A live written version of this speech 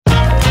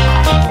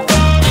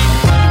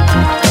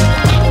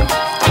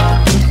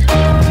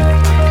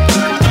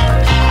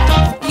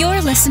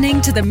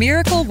listening to the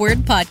Miracle Word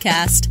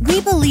Podcast.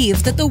 We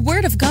believe that the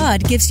Word of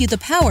God gives you the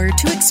power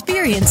to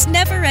experience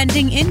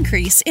never-ending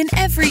increase in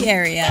every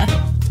area.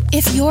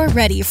 If you're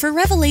ready for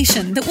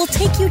revelation that will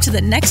take you to the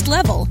next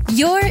level,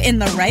 you're in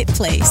the right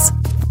place.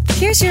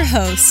 Here's your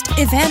host,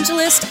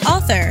 evangelist,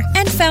 author,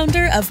 and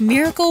founder of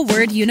Miracle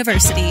Word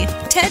University,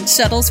 Ted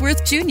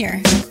Shuttlesworth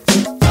Jr.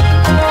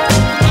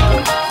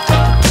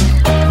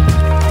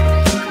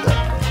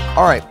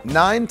 All right,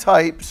 9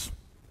 types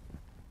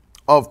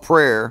of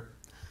prayer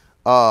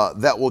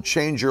that will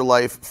change your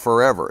life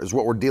forever is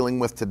what we're dealing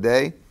with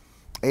today.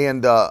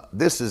 And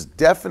this is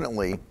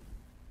definitely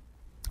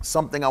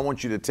something I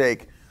want you to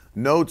take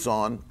notes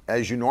on,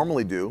 as you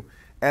normally do.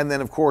 And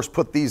then, of course,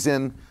 put these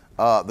in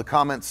the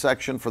comments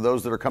section for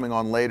those that are coming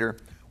on later.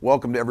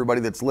 Welcome to everybody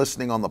that's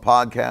listening on the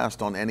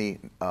podcast, on any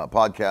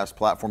podcast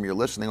platform you're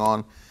listening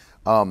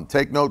on.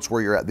 Take notes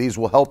where you're at. These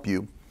will help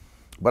you.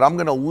 But I'm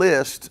going to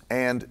list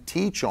and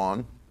teach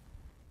on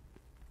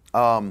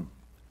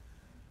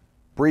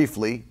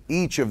briefly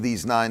each of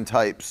these 9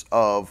 types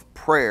of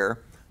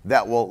prayer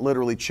that will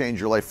literally change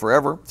your life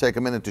forever. Take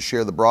a minute to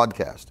share the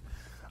broadcast.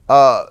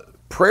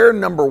 Prayer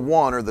number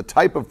 1, or the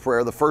type of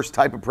prayer, the first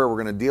type of prayer we're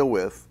going to deal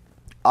with,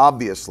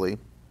 obviously,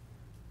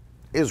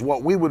 is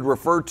what we would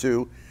refer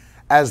to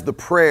as the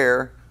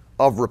prayer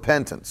of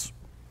repentance.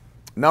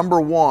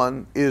 Number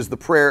 1 is the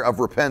prayer of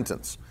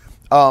repentance.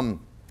 The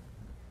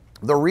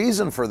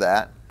reason for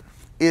that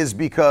is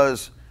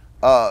because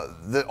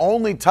the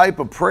only type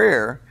of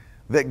prayer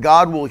that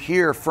God will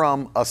hear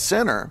from a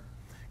sinner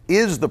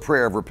is the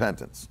prayer of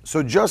repentance.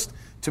 So just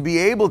to be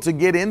able to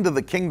get into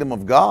the kingdom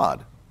of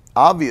God,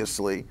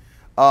 obviously,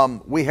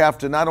 we have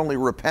to not only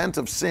repent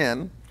of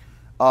sin,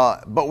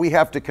 but we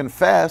have to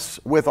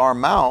confess with our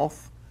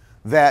mouth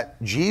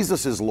that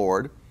Jesus is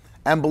Lord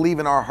and believe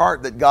in our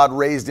heart that God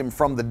raised him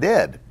from the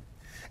dead.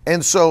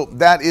 And so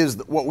that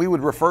is what we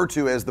would refer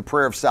to as the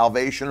prayer of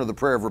salvation or the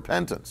prayer of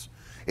repentance.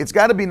 It's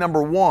got to be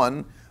number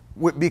 1,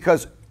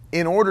 because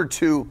in order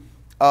to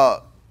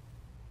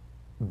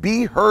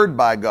be heard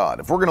by God,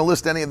 if we're going to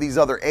list any of these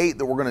other 8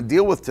 that we're going to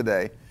deal with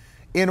today,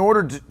 in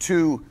order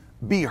to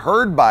be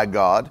heard by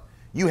God,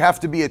 you have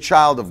to be a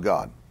child of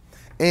God.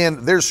 And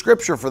there's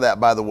scripture for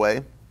that, by the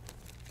way.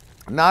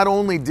 Not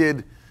only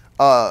did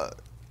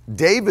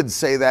David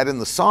say that in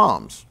the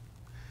Psalms,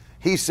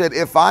 he said,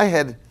 if I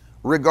had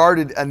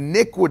regarded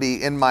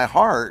iniquity in my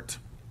heart,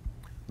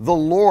 the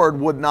Lord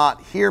would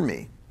not hear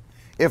me.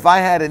 If I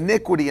had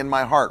iniquity in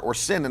my heart or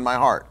sin in my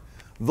heart,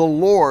 the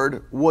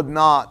Lord would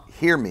not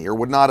hear me or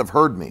would not have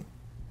heard me.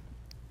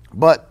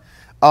 But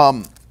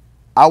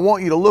I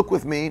want you to look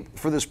with me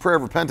for this prayer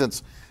of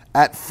repentance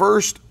at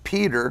 1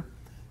 Peter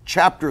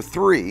chapter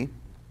 3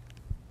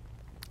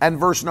 and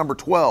verse number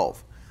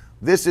 12.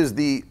 This is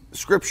the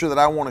scripture that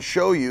I want to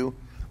show you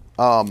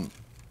that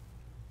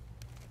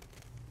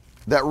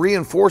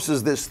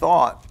reinforces this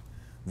thought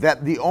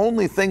that the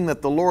only thing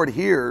that the Lord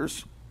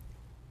hears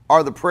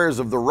are the prayers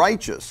of the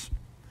righteous,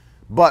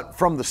 but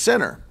from the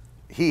sinner,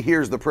 he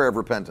hears the prayer of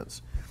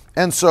repentance.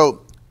 And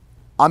so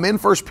I'm in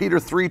 1 Peter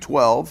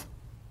 3:12,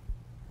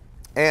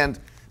 and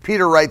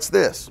Peter writes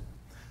this: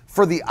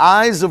 for the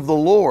eyes of the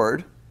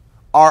Lord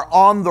are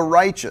on the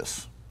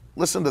righteous.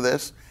 Listen to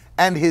this.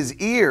 And his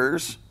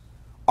ears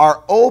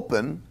are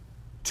open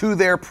to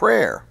their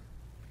prayer.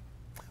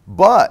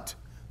 But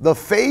the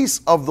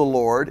face of the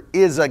Lord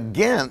is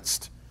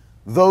against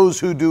those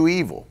who do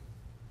evil.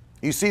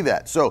 You see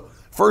that? So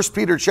 1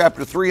 Peter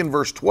chapter 3 and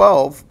verse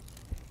 12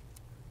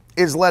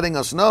 is letting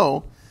us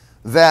know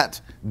that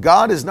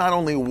God is not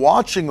only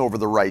watching over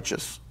the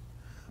righteous,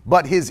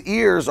 but his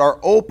ears are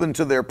open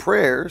to their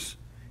prayers.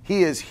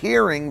 He is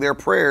hearing their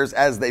prayers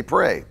as they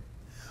pray.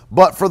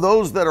 But for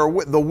those that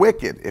are the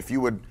wicked, if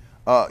you would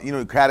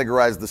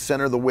categorize the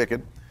sinner, the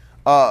wicked,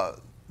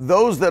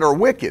 those that are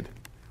wicked,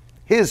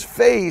 his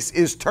face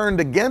is turned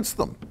against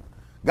them.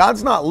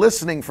 God's not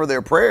listening for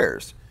their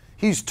prayers.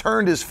 He's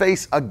turned his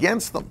face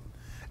against them.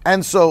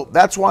 And so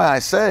that's why I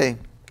say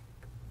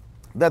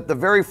that the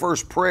very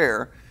first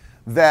prayer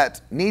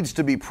that needs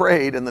to be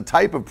prayed, and the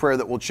type of prayer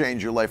that will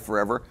change your life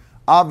forever,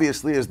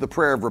 obviously is the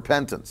prayer of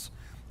repentance.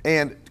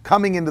 And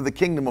coming into the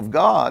kingdom of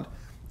God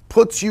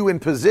puts you in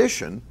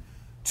position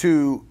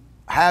to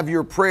have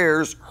your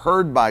prayers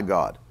heard by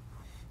God.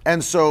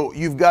 And so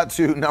you've got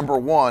to, number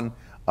 1,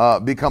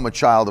 become a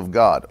child of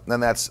God.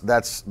 And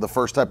that's the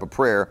first type of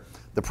prayer,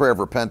 the prayer of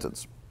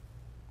repentance.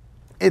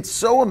 It's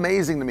so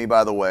amazing to me,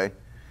 by the way,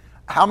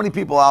 how many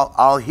people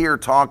I'll hear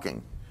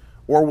talking,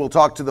 or will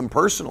talk to them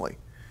personally.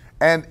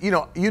 And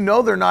you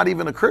know they're not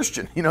even a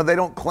Christian. They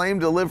don't claim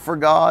to live for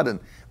God, and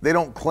they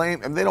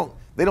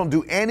don't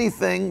do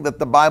anything that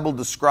the Bible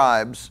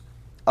describes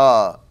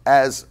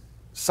as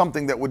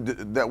something that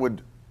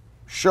would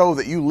show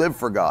that you live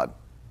for God.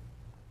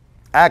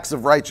 Acts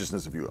of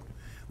righteousness, if you will.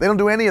 They don't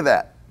do any of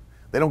that.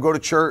 They don't go to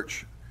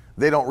church.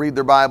 They don't read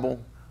their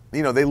Bible.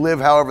 They live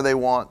however they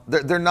want.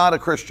 They're not a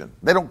Christian.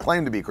 They don't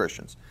claim to be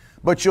Christians.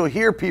 But you'll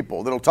hear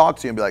people that'll talk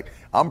to you and be like,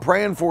 I'm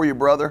praying for you,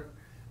 brother.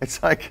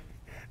 It's like,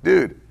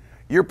 dude,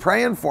 you're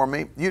praying for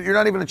me. You're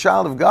not even a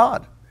child of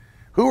God.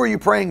 Who are you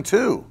praying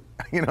to?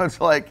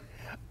 It's like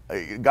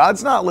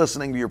God's not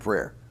listening to your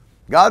prayer.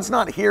 God's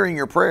not hearing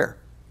your prayer.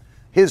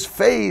 His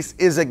face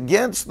is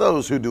against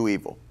those who do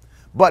evil,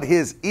 but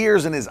his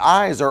ears and his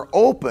eyes are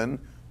open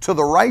to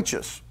the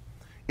righteous.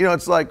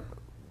 It's like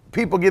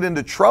people get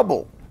into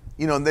trouble,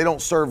 and they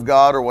don't serve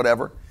God or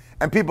whatever.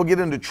 And people get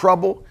into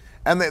trouble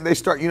and they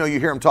start, you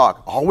hear them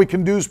talk. All we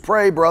can do is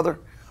pray, brother.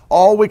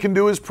 All we can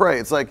do is pray.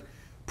 It's like,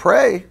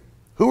 pray?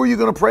 Who are you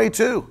going to pray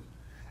to?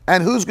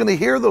 And who's going to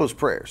hear those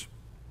prayers?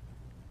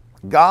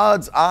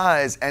 God's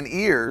eyes and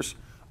ears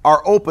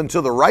are open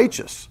to the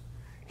righteous.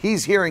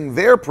 He's hearing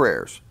their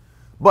prayers,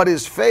 but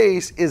his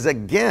face is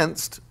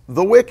against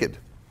the wicked.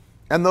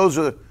 And those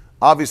are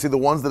obviously the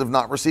ones that have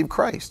not received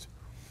Christ.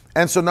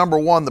 And so number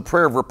one, the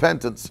prayer of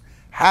repentance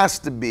has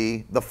to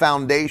be the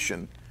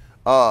foundation,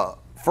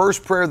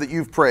 first prayer that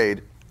you've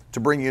prayed to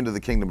bring you into the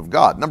kingdom of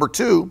God. Number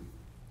two,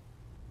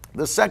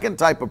 the second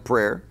type of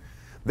prayer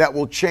that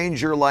will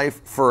change your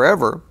life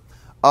forever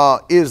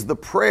is the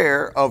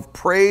prayer of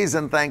praise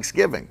and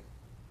thanksgiving.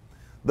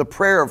 The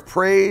prayer of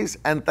praise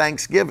and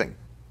thanksgiving.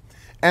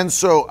 And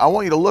so I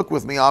want you to look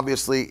with me,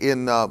 obviously,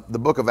 in the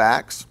book of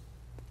Acts,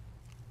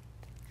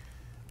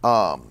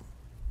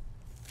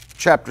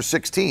 chapter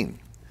 16.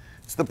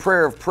 It's the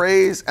prayer of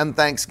praise and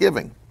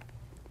thanksgiving.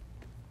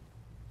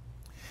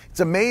 It's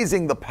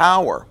amazing the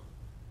power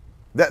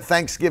that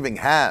thanksgiving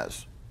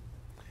has.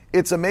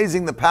 It's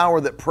amazing the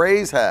power that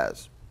praise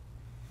has.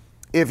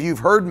 If you've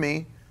heard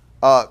me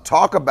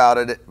talk about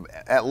it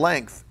at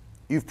length,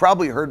 you've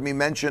probably heard me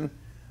mention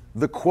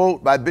the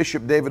quote by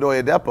Bishop David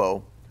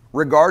Oyedepo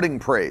regarding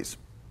praise,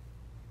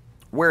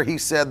 where he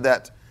said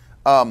that,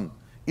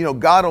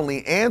 God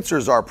only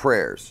answers our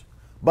prayers,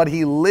 but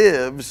he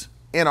lives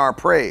in our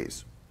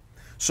praise.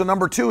 So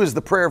number two is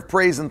the prayer of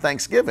praise and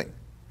thanksgiving,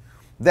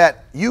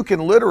 that you can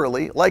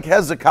literally, like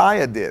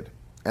Hezekiah did,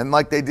 and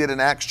like they did in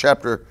Acts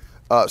chapter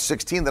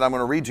 16 that I'm going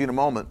to read to you in a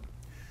moment,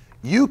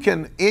 you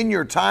can, in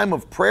your time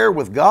of prayer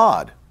with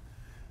God,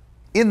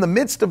 in the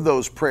midst of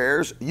those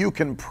prayers, you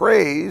can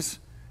praise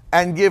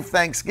and give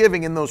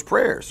thanksgiving in those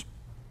prayers.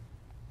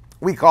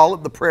 We call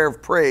it the prayer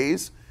of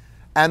praise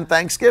and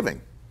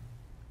thanksgiving.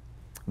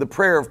 The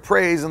prayer of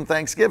praise and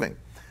thanksgiving.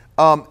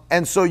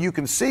 And so you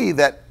can see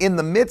that in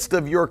the midst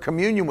of your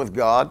communion with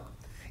God,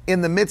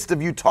 in the midst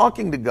of you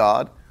talking to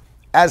God,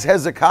 as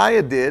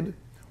Hezekiah did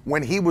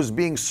when he was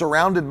being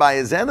surrounded by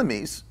his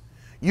enemies,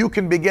 you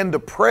can begin to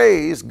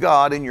praise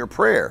God in your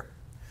prayer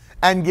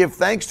and give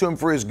thanks to him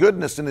for his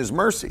goodness and his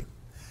mercy.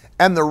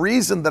 And the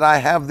reason that I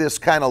have this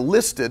kind of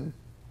listed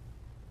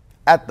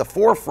at the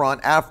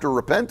forefront after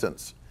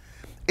repentance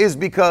is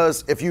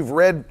because if you've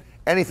read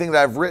anything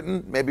that I've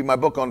written, maybe my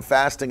book on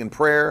fasting and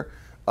prayer,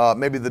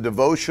 maybe the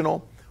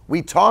devotional,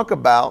 we talk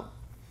about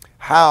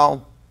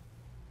how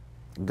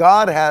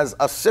God has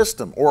a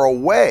system or a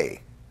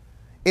way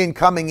in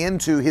coming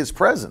into his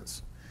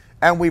presence.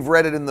 And we've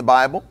read it in the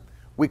Bible.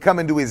 We come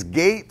into his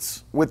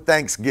gates with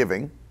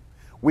thanksgiving.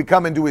 We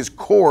come into his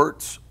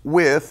courts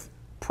with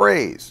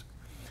praise.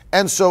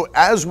 And so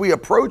as we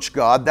approach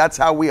God, that's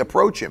how we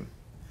approach him.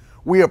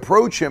 We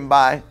approach him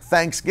by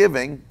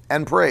thanksgiving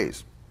and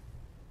praise.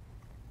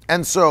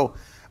 And so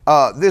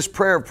this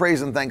prayer of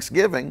praise and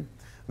thanksgiving,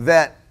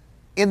 that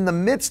in the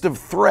midst of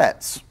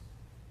threats,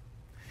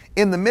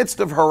 in the midst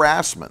of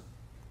harassment,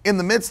 in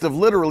the midst of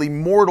literally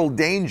mortal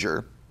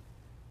danger,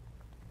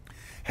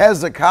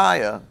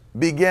 Hezekiah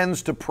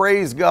begins to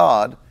praise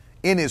God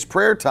in his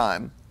prayer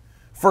time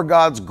for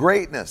God's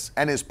greatness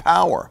and his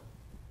power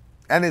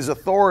and his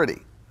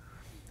authority.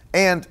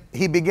 And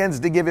he begins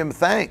to give him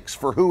thanks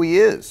for who he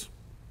is.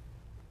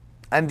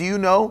 And do you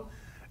know,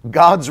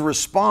 God's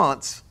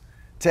response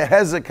to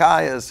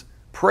Hezekiah's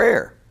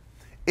prayer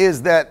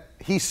is that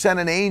he sent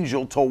an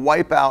angel to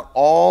wipe out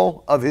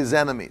all of his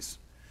enemies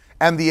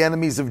and the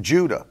enemies of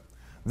Judah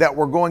that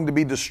were going to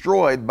be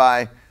destroyed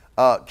by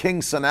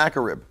King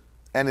Sennacherib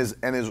and his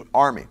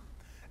army.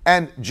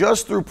 And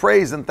just through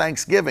praise and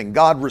thanksgiving,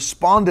 God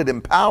responded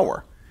in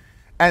power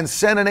and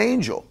sent an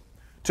angel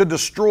to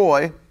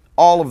destroy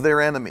all of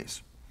their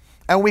enemies.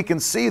 And we can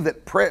see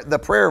that the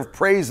prayer of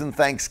praise and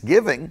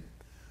thanksgiving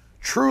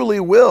truly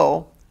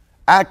will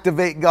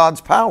activate God's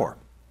power.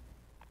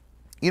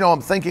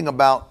 I'm thinking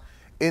about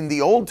in the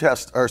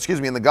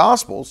in the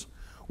Gospels,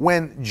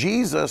 when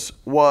Jesus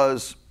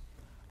was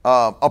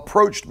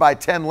approached by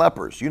 10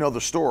 lepers, you know the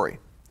story.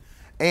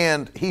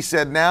 And he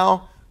said,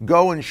 now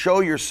go and show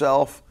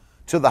yourself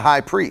to the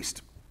high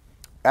priest,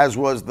 as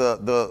was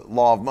the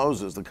law of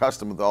Moses, the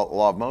custom of the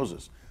law of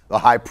Moses. The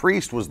high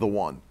priest was the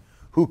one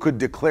who could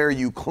declare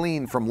you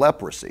clean from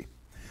leprosy.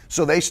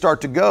 So they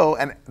start to go,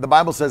 and the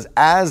Bible says,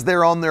 as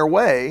they're on their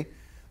way,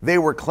 they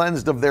were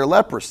cleansed of their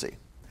leprosy.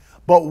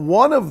 But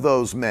one of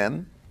those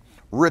men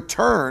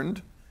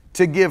returned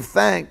to give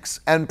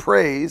thanks and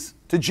praise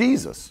to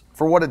Jesus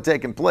for what had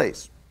taken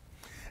place.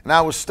 And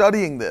I was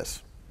studying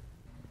this,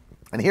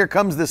 and here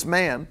comes this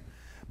man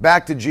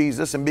back to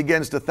Jesus and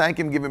begins to thank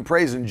him, give him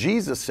praise. And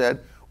Jesus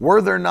said,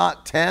 were there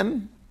not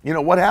 10?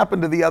 What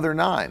happened to the other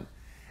 9?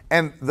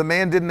 And the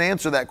man didn't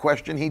answer that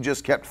question. He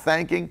just kept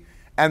thanking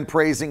and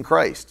praising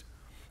Christ.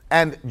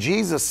 And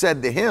Jesus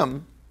said to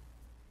him,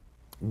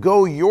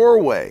 "Go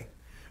your way,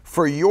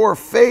 for your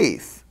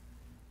faith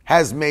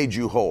has made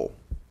you whole."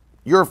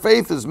 Your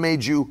faith has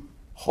made you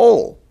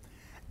whole.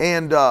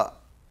 And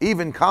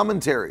even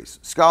commentaries,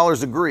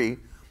 scholars agree,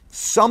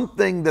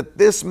 something that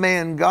this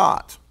man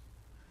got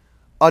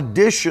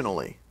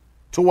additionally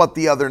to what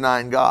the other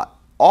 9 got.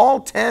 All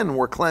 10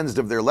 were cleansed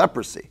of their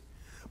leprosy.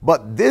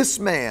 But this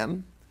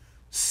man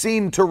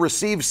seemed to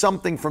receive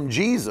something from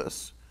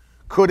Jesus.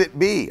 Could it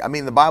be? I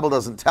mean, the Bible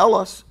doesn't tell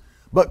us,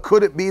 but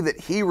could it be that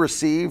he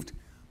received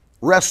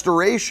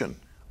restoration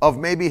of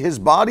maybe his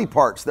body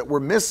parts that were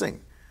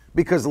missing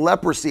because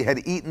leprosy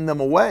had eaten them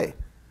away?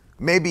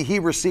 Maybe he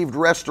received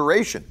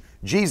restoration.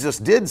 Jesus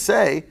did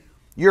say,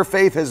 "Your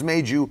faith has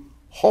made you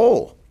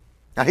whole."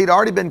 Now, he'd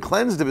already been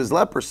cleansed of his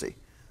leprosy,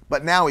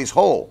 but now he's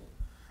whole.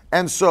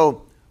 And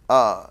so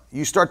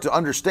you start to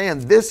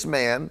understand this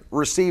man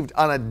received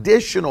an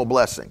additional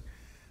blessing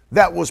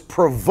that was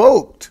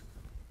provoked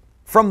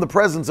from the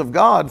presence of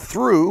God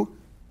through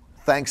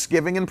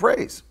thanksgiving and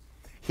praise.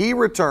 He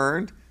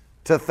returned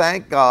to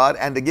thank God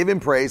and to give him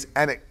praise,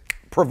 and it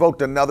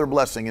provoked another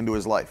blessing into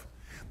his life.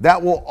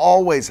 That will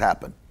always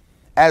happen.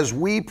 As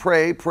we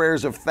pray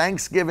prayers of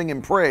thanksgiving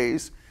and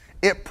praise,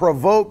 it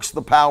provokes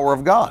the power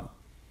of God.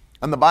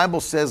 And the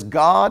Bible says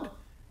God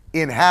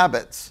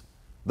inhabits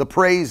the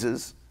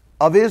praises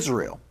of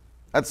Israel.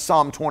 That's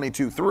Psalm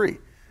 22:3.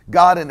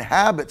 God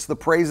inhabits the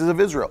praises of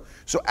Israel.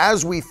 So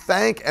as we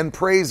thank and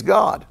praise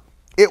God,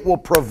 it will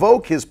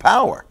provoke his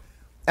power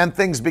and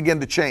things begin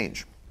to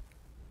change.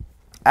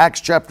 Acts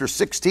chapter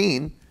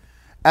 16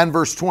 and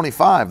verse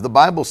 25, the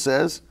Bible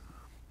says,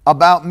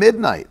 "About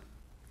midnight,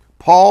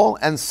 Paul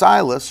and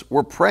Silas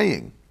were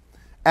praying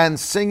and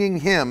singing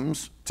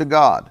hymns to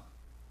God."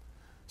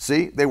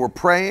 See, they were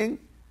praying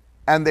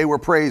and they were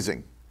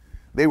praising.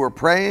 They were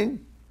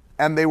praying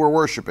and they were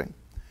worshiping.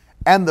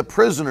 And the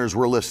prisoners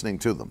were listening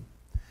to them.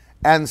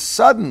 And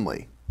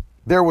suddenly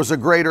there was a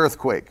great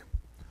earthquake,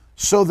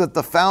 so that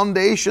the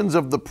foundations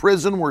of the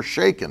prison were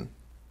shaken.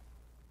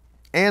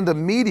 And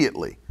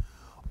immediately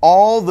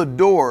all the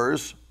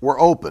doors were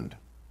opened.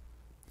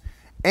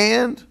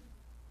 And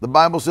the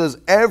Bible says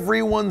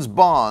everyone's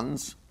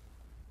bonds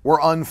were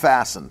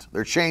unfastened.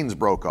 Their chains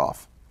broke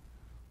off.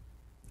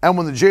 And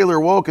when the jailer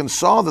woke and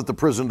saw that the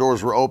prison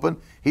doors were open,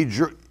 he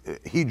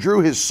drew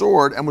his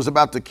sword and was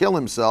about to kill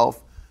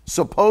himself,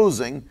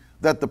 supposing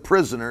that the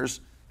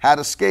prisoners had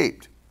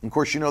escaped. And of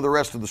course, you know the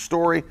rest of the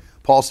story.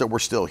 Paul said, "We're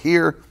still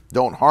here.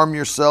 Don't harm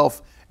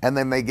yourself." And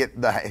then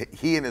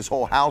he and his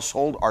whole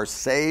household are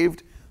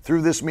saved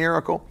through this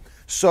miracle.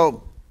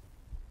 So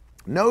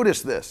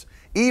notice this.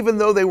 Even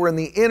though they were in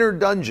the inner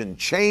dungeon,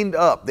 chained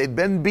up, they'd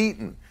been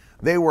beaten,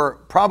 they were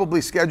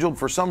probably scheduled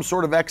for some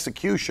sort of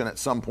execution at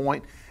some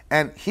point.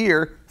 And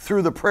here,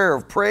 through the prayer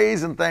of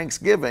praise and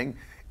thanksgiving,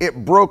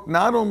 it broke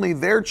not only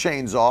their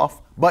chains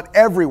off, but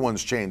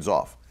everyone's chains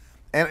off.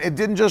 And it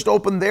didn't just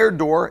open their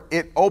door,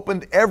 it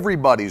opened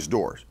everybody's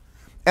doors.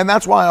 And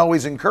that's why I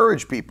always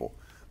encourage people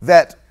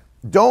that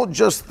don't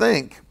just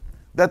think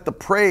that the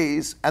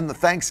praise and the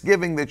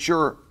thanksgiving that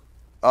you're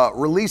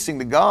releasing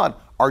to God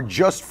are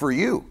just for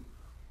you.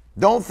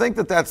 Don't think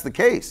that that's the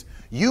case.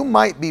 You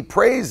might be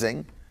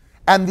praising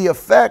and the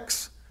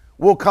effects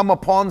will come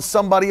upon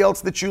somebody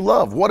else that you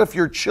love. What if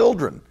your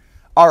children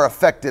are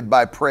affected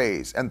by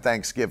praise and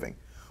thanksgiving?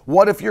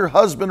 What if your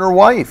husband or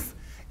wife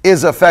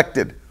is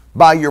affected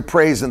by your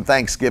praise and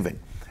thanksgiving?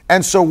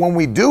 And so when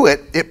we do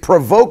it, it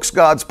provokes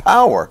God's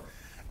power,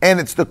 and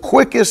it's the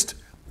quickest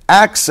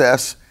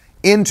access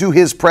into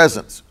his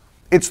presence.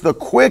 It's the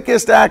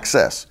quickest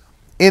access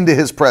into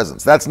his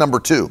presence. That's number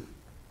 2.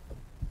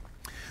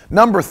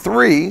 Number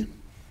 3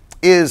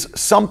 is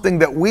something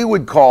that we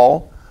would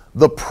call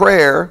the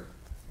prayer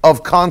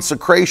of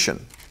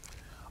consecration.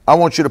 I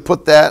want you to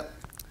put that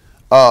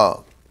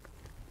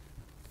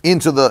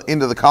into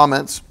the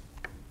comments.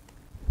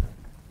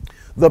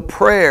 The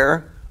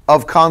prayer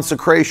of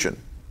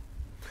consecration.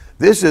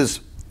 This is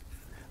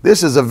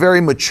a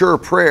very mature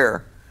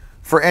prayer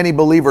for any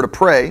believer to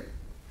pray.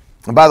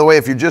 And by the way,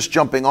 if you're just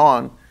jumping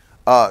on,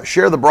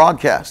 share the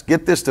broadcast.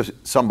 Get this to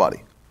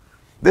somebody.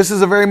 This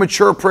is a very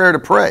mature prayer to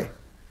pray,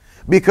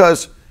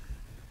 because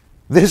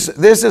this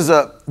is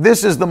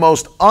the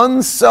most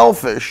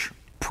unselfish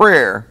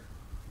prayer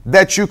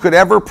that you could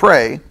ever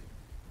pray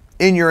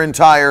in your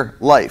entire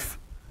life.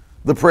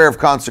 The prayer of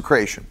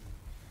consecration.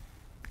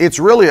 It's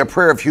really a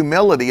prayer of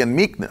humility and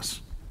meekness.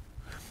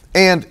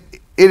 And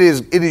it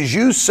is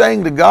you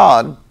saying to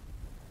God,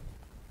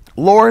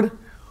 "Lord,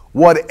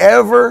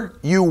 whatever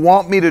you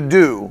want me to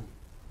do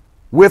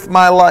with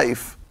my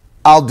life,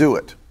 I'll do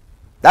it."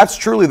 That's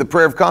truly the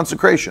prayer of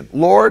consecration.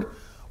 "Lord,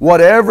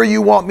 whatever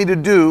you want me to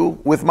do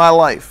with my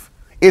life."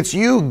 It's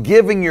you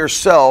giving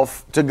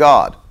yourself to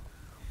God.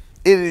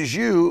 It is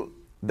you,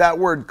 that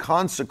word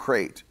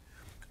consecrate,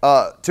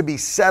 to be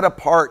set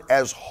apart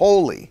as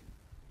holy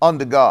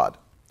unto God.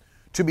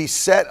 To be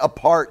set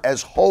apart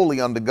as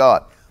holy unto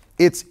God.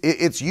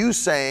 It's you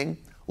saying,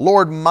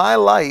 "Lord, my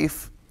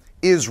life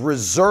is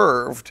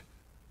reserved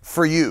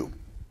for you.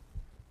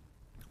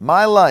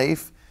 My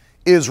life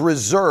is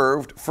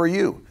reserved for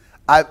you.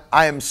 I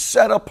am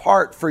set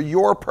apart for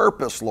your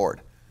purpose,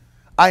 Lord.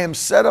 I am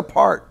set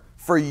apart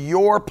for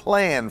your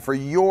plan, for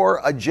your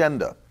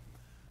agenda.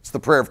 It's the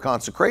prayer of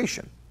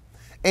consecration.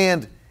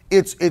 And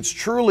it's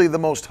truly the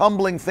most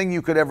humbling thing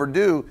you could ever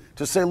do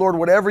to say, Lord,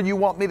 whatever you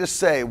want me to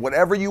say,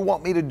 whatever you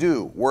want me to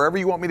do, wherever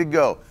you want me to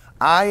go,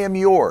 I am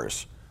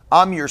yours.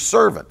 I'm your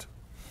servant.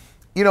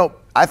 You know,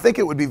 I think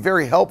it would be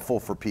very helpful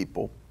for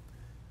people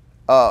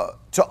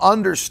to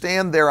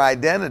understand their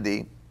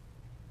identity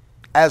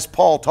as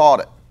Paul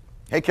taught it.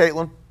 Hey,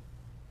 Caitlin.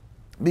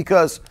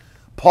 Because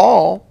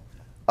Paul,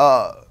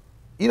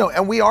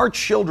 and we are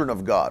children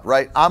of God,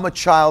 right? I'm a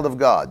child of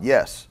God.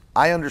 Yes,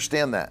 I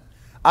understand that.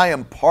 I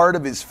am part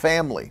of his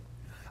family.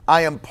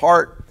 I am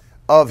part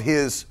of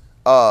his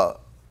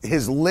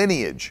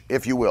lineage,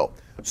 if you will.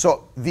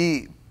 So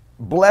the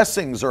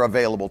blessings are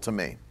available to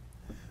me.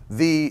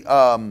 The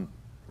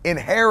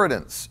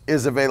inheritance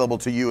is available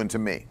to you and to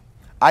me.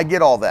 I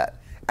get all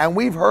that. And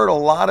we've heard a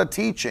lot of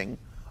teaching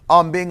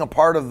on being a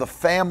part of the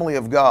family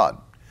of God.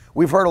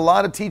 We've heard a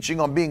lot of teaching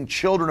on being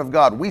children of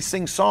God. We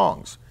sing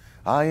songs.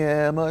 I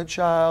am a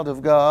child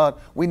of God.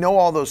 We know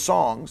all those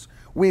songs.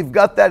 We've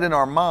got that in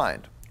our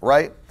mind,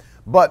 right?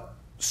 But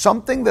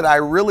something that I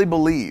really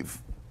believe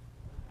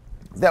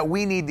that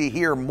we need to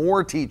hear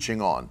more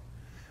teaching on,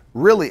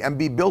 really, and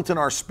be built in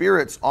our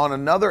spirits on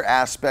another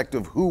aspect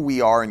of who we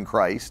are in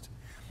Christ,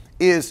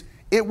 is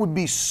it would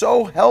be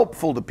so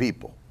helpful to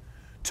people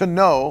to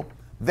know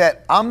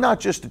that I'm not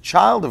just a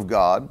child of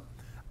God,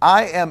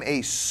 I am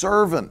a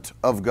servant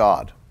of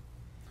God.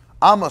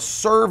 I'm a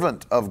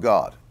servant of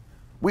God.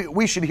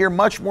 We should hear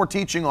much more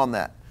teaching on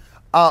that.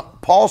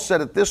 Paul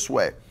said it this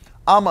way,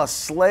 I'm a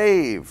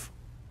slave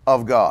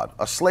of God,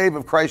 a slave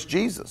of Christ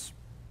Jesus.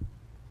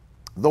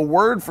 The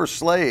word for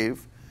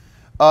slave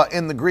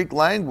in the Greek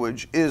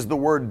language is the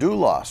word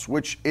doulos,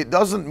 which it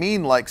doesn't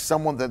mean like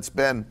someone that's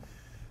been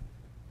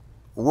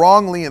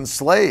wrongly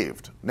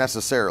enslaved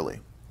necessarily.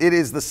 It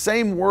is the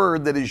same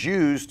word that is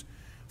used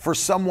for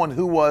someone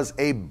who was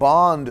a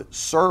bond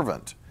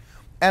servant.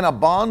 And a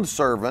bond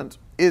servant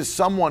is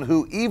someone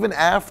who, even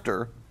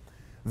after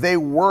they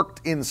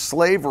worked in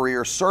slavery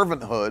or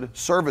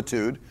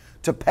servitude,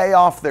 to pay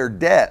off their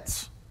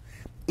debts,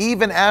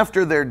 even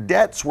after their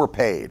debts were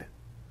paid,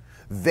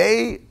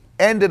 they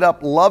ended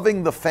up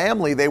loving the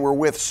family they were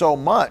with so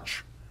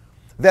much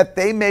that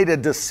they made a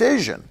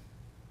decision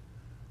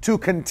to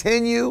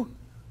continue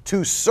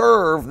to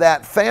serve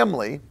that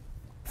family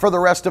for the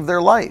rest of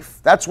their life.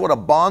 That's what a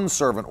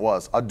bondservant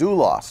was, a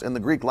doulos in the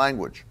Greek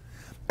language.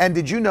 And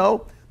did you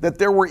know that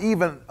there were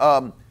even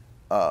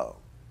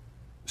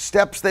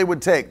steps they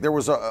would take? There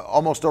was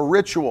almost a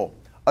ritual,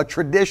 a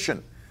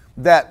tradition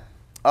that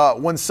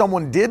when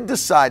someone did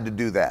decide to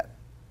do that,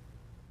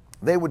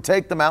 they would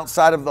take them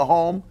outside of the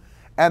home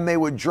and they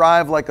would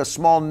drive like a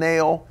small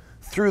nail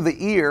through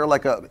the ear,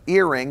 like a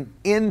earring,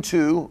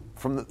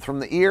 from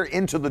the ear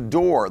into the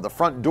door, the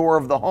front door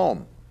of the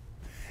home.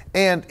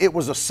 And it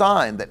was a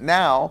sign that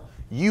now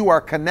you are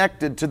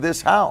connected to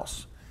this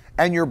house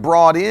and you're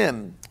brought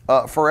in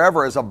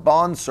forever as a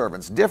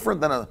bondservant. It's different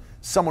than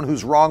someone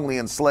who's wrongly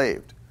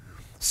enslaved.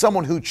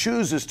 Someone who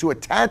chooses to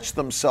attach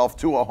themselves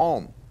to a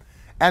home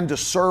and to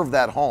serve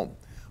that home.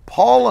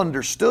 Paul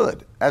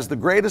understood, as the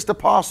greatest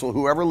apostle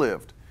who ever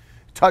lived,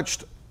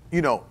 touched,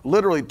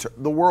 literally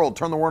the world,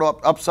 turned the world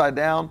upside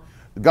down.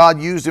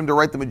 God used him to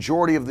write the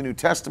majority of the New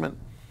Testament.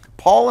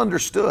 Paul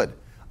understood,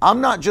 I'm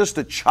not just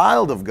a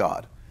child of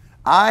God.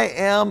 I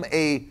am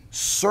a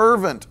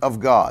servant of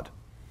God.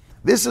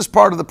 This is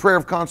part of the prayer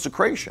of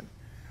consecration.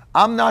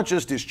 I'm not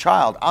just his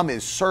child, I'm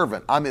his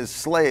servant, I'm his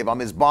slave, I'm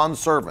his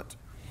bondservant.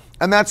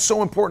 And that's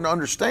so important to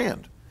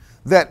understand,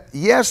 that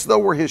yes, though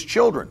we're his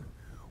children,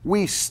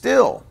 we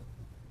still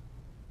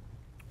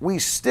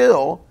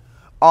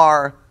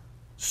are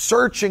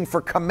searching for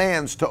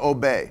commands to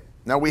obey.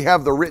 Now we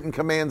have the written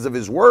commands of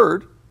his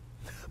word,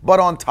 but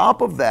on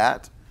top of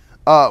that,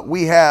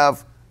 we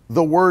have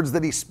the words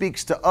that he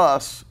speaks to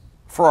us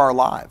for our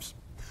lives.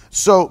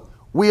 So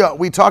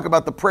we talk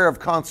about the prayer of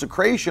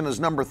consecration as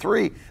number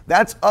 3.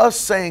 That's us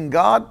saying,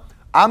 God,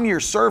 I'm your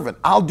servant.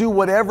 I'll do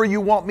whatever you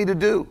want me to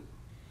do.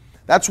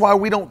 That's why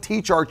we don't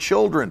teach our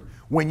children,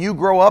 when you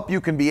grow up, you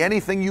can be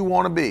anything you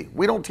want to be.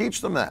 We don't teach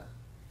them that.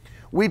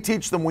 We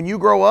teach them, when you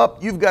grow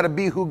up, you've got to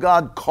be who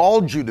God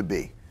called you to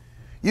be.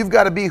 You've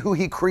got to be who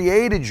he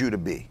created you to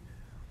be.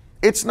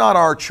 It's not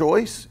our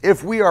choice.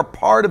 If we are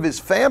part of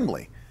his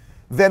family,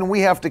 then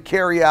we have to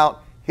carry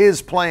out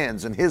his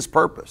plans and his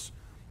purpose.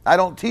 I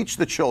don't teach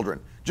the children,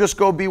 just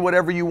go be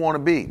whatever you want to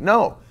be.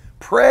 No,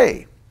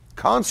 pray,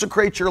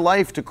 consecrate your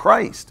life to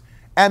Christ,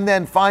 and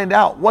then find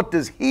out, what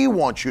does he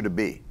want you to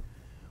be?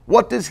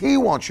 What does he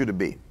want you to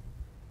be?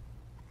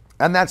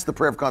 And that's the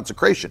prayer of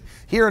consecration.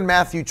 Here in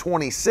Matthew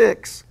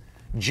 26,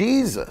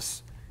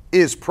 Jesus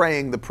is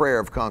praying the prayer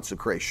of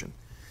consecration.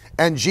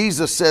 And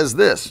Jesus says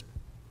this,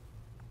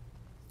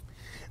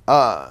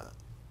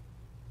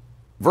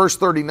 verse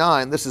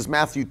 39, this is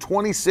Matthew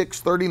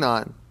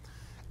 26:39.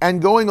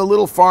 And going a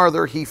little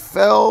farther, he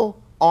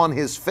fell on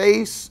his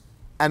face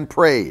and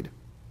prayed,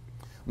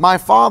 "My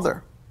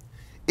Father,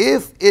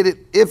 if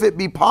it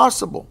be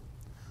possible,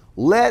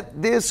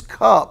 let this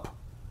cup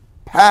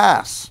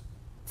pass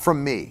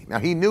from me." Now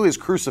he knew his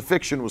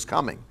crucifixion was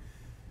coming.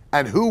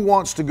 And who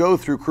wants to go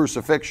through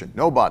crucifixion?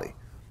 Nobody.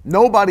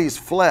 Nobody's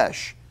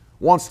flesh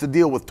wants to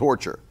deal with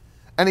torture.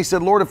 And he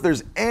said, "Lord, if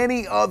there's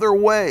any other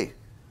way,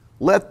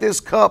 let this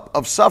cup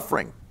of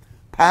suffering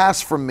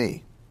pass from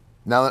me."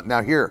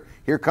 Now here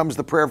comes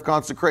the prayer of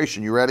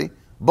consecration. You ready?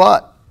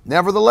 "But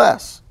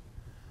nevertheless,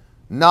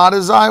 not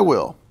as I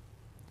will,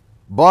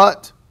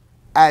 but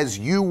as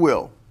you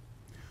will."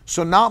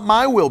 So not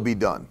my will be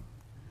done.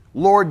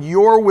 Lord,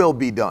 your will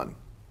be done.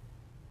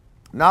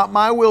 Not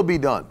my will be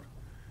done,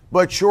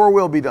 but your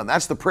will be done.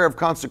 That's the prayer of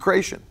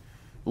consecration.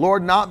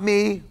 Lord, not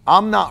me.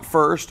 I'm not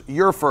first.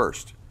 You're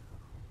first.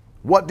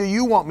 What do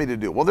you want me to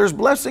do? Well, there's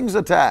blessings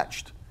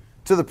attached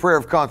to the prayer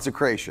of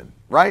consecration,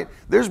 right?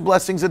 There's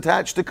blessings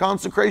attached to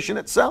consecration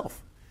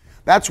itself.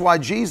 That's why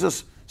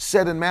Jesus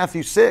said in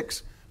Matthew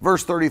 6,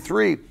 verse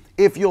 33,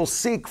 "If you'll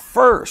seek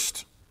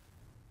first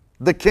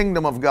the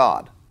kingdom of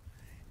God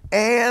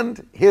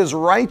and his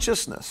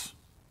righteousness,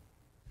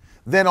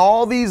 then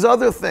all these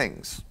other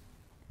things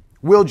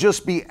will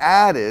just be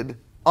added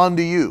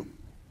unto you."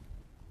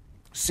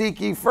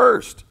 Seek ye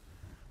first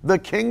the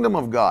kingdom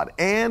of God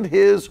and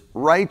his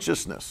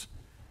righteousness,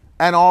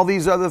 and all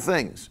these other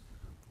things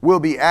will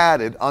be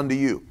added unto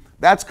you.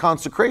 That's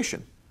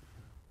consecration.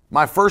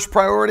 My first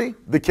priority,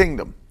 the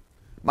kingdom.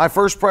 My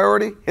first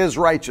priority, his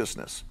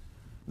righteousness.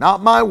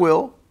 Not my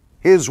will,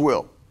 his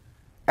will.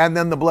 And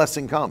then the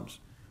blessing comes.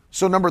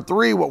 So number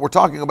 3, what we're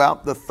talking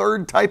about, the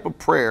third type of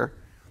prayer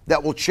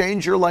that will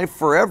change your life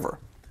forever,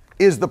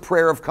 is the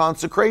prayer of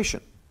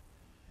consecration.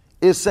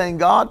 Is saying,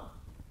 "God,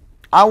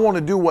 I want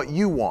to do what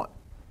you want."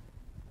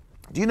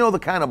 Do you know the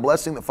kind of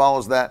blessing that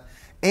follows that?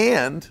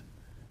 And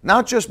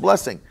not just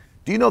blessing.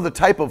 Do you know the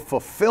type of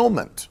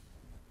fulfillment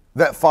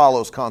that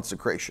follows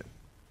consecration?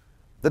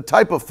 The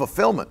type of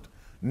fulfillment.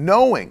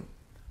 Knowing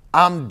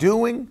I'm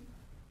doing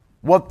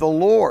what the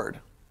Lord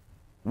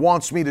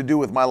wants me to do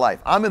with my life.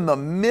 I'm in the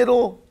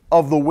middle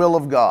of the will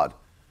of God.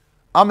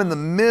 I'm in the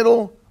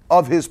middle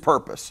of his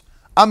purpose.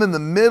 I'm in the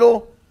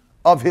middle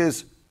of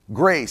his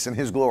grace and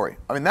his glory.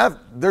 I mean,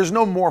 there's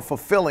no more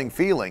fulfilling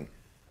feeling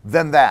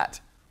than that.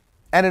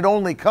 And it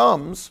only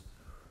comes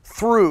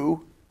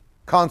through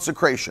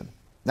consecration.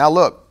 Now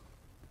look,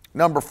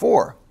 number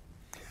 4,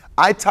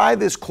 I tie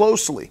this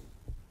closely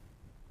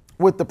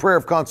with the prayer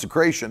of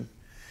consecration,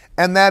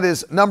 and that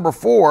is number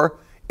 4,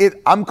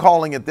 I'm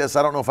calling it this.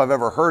 I don't know if I've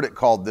ever heard it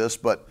called this,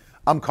 but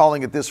I'm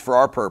calling it this for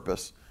our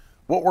purpose.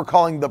 What we're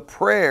calling the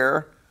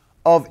prayer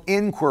of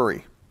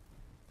inquiry.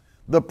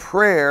 The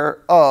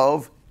prayer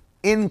of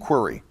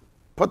inquiry.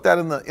 Put that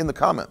in the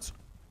comments.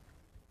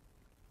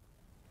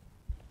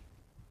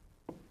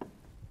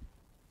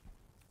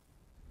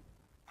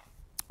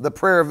 The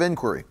prayer of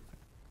inquiry.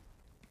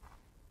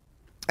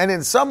 And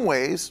in some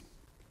ways,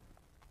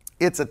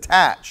 it's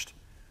attached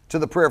to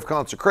the prayer of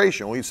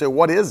consecration. Well, you say,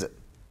 what is it?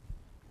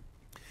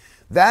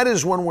 That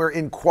is when we're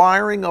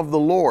inquiring of the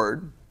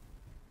Lord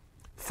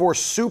for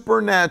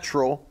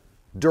supernatural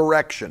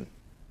direction.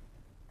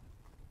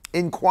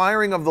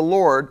 Inquiring of the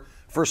Lord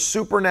for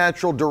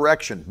supernatural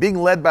direction. Being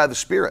led by the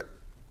Spirit.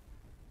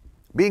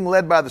 Being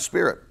led by the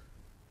Spirit.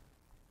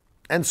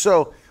 And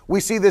so we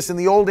see this in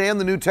the Old and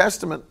the New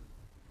Testament.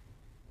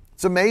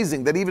 It's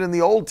amazing that even in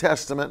the Old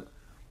Testament,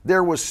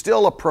 there was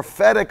still a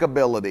prophetic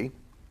ability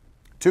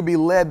to be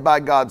led by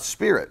God's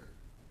Spirit.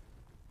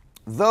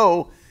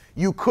 Though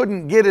you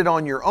couldn't get it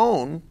on your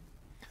own,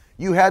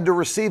 you had to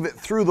receive it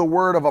through the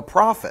word of a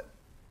prophet.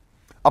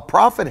 A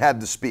prophet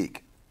had to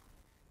speak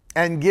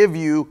and give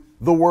you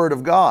the word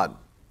of God.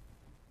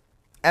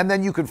 And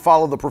then you could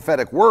follow the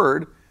prophetic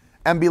word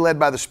and be led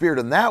by the Spirit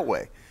in that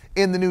way.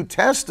 In the New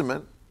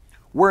Testament,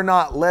 we're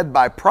not led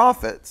by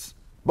prophets,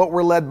 but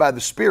we're led by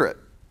the Spirit.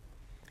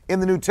 In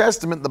the New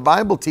Testament, the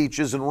Bible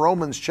teaches in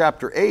Romans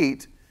chapter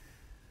 8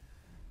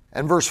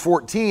 and verse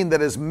 14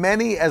 that as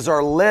many as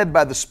are led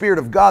by the Spirit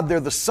of God, they're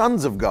the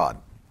sons of God.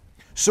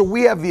 So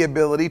we have the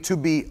ability to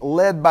be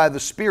led by the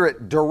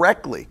Spirit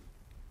directly.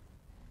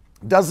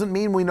 Doesn't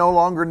mean we no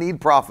longer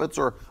need prophets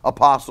or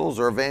apostles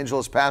or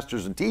evangelists,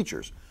 pastors, and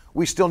teachers.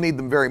 We still need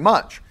them very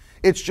much.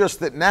 It's just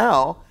that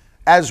now,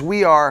 as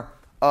we are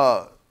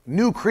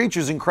new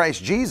creatures in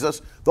Christ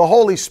Jesus, the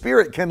Holy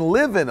Spirit can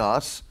live in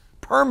us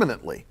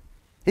permanently.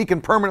 He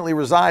can permanently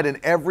reside in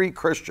every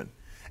Christian.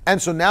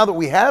 And so now that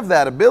we have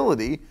that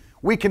ability,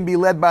 we can be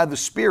led by the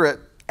Spirit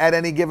at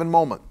any given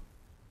moment.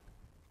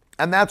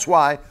 And that's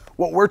why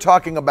what we're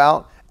talking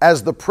about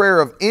as the prayer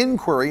of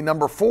inquiry,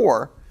 number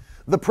 4,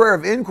 the prayer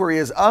of inquiry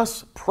is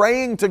us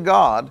praying to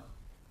God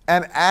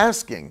and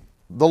asking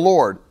the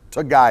Lord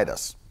to guide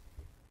us.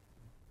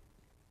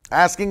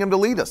 Asking Him to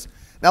lead us.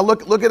 Now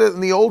look at it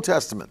in the Old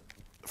Testament.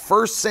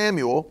 1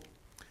 Samuel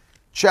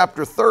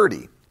chapter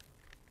 30.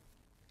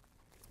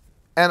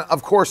 And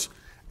of course,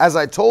 as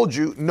I told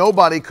you,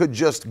 nobody could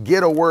just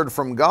get a word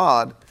from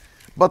God.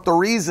 But the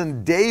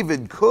reason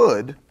David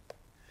could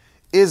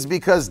is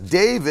because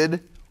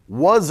David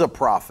was a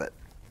prophet.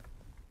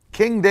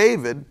 King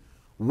David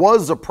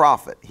was a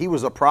prophet. He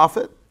was a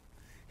prophet,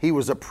 he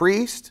was a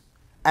priest,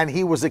 and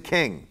he was a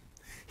king.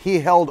 He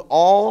held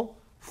all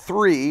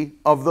three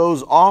of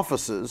those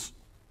offices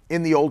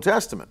in the Old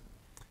Testament.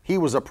 He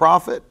was a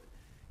prophet,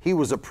 he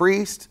was a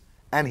priest,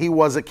 and he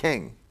was a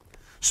king.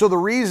 So the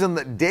reason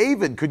that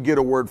David could get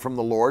a word from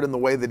the Lord in the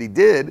way that he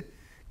did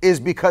is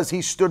because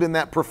he stood in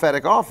that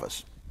prophetic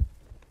office.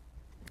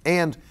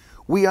 And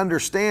we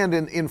understand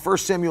in 1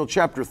 Samuel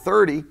chapter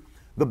 30,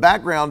 the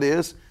background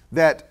is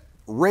that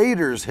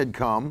raiders had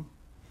come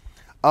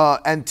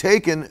and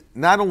taken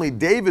not only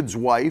David's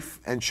wife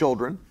and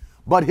children,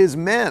 but his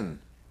men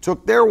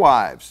took their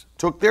wives,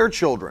 took their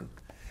children,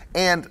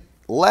 and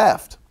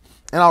left.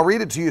 And I'll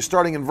read it to you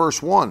starting in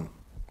verse 1.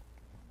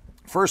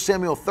 1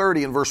 Samuel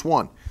 30 and verse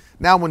 1.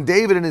 Now when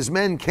David and his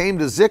men came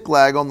to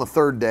Ziklag on the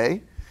third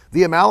day,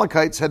 the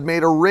Amalekites had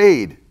made a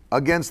raid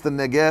against the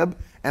Negeb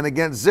and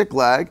against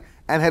Ziklag,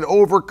 and had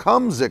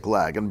overcome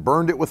Ziklag and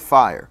burned it with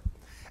fire,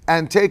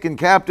 and taken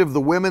captive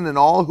the women and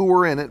all who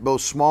were in it,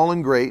 both small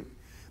and great.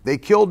 They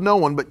killed no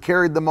one, but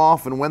carried them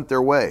off and went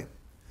their way.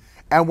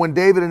 And when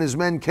David and his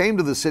men came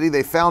to the city,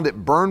 they found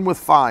it burned with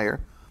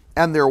fire,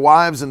 and their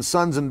wives and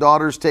sons and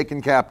daughters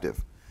taken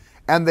captive.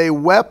 And they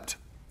wept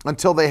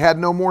until they had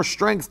no more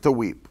strength to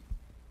weep.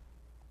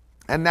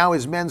 And now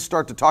his men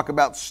start to talk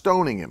about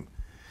stoning him.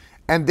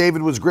 And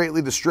David was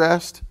greatly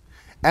distressed.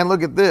 And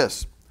look at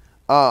this.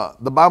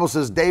 The Bible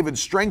says David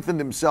strengthened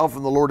himself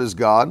in the Lord his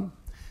God.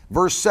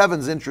 Verse 7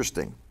 is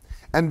interesting.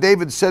 And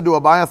David said to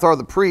Abiathar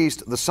the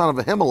priest, the son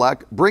of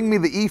Ahimelech, bring me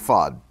the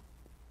ephod.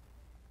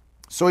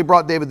 So he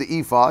brought David the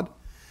ephod.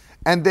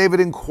 And David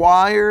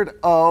inquired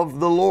of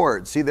the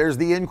Lord. See, there's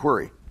the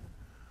inquiry.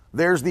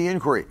 There's the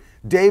inquiry.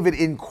 David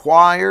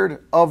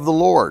inquired of the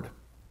Lord.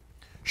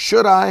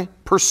 Should I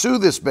pursue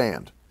this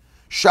band?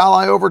 Shall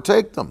I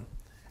overtake them?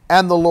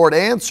 And the Lord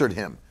answered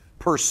him,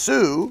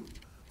 pursue,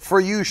 for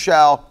you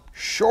shall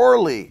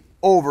surely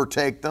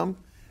overtake them,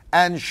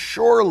 and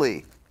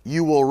surely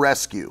you will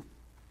rescue.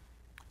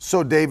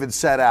 So David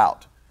set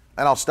out.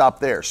 And I'll stop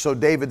there. So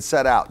David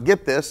set out.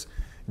 Get this.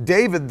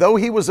 David, though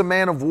he was a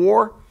man of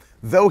war,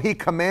 though he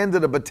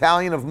commanded a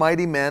battalion of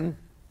mighty men,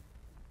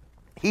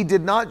 he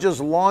did not just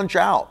launch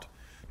out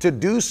to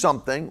do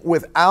something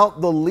without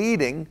the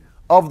leading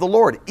of the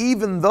Lord,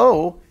 even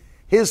though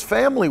his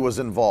family was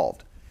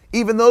involved,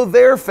 even though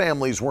their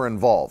families were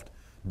involved.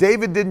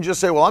 David didn't just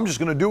say, well, I'm just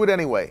going to do it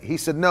anyway. He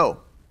said, no,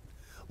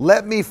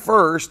 let me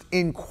first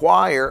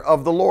inquire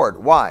of the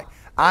Lord. Why?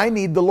 I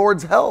need the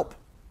Lord's help.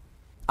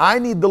 I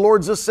need the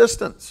Lord's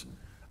assistance.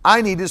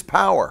 I need his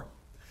power.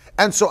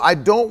 And so I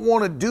don't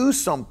want to do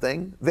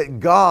something that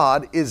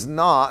God is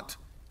not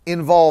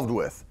involved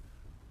with.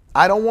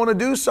 I don't want to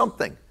do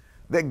something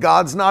that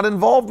God's not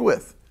involved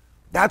with.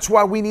 That's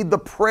why we need the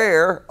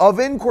prayer of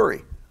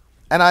inquiry.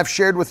 And I've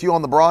shared with you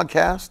on the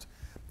broadcast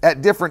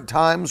at different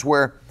times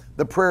where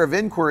the prayer of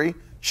inquiry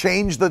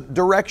changed the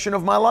direction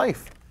of my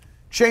life,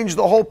 changed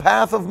the whole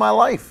path of my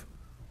life.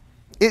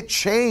 It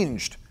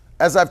changed,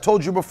 as I've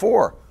told you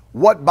before,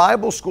 what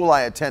Bible school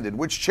I attended,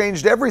 which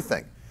changed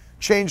everything.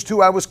 Changed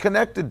who I was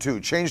connected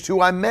to, changed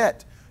who I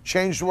met,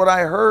 changed what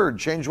I heard,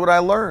 changed what I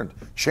learned,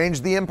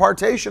 changed the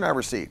impartation I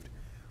received,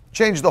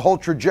 changed the whole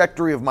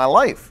trajectory of my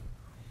life.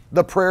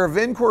 The prayer of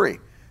inquiry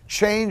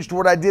changed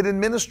what I did in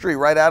ministry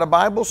right out of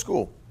Bible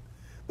school.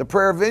 The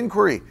prayer of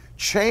inquiry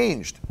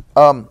changed,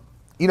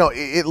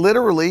 it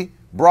literally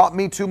brought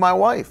me to my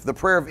wife. The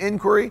prayer of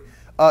inquiry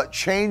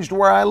changed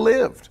where I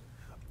lived.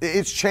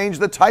 It's changed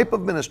the type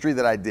of ministry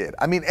that I did.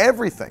 I mean,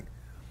 everything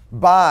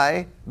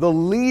by the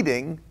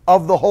leading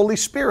of the Holy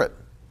Spirit.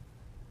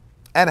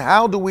 And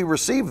how do we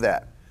receive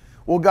that?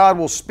 Well, God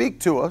will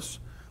speak to us,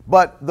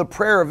 but the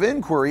prayer of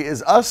inquiry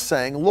is us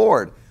saying,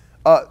 Lord,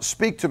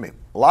 speak to me.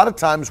 A lot of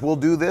times we'll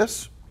do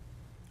this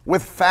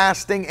with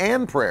fasting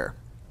and prayer.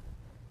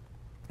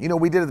 You know,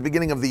 we did at the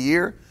beginning of the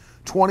year,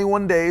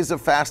 21 days of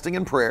fasting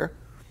and prayer.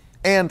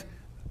 And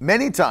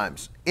many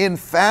times in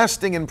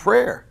fasting and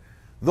prayer,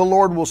 the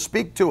Lord will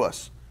speak to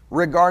us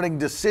regarding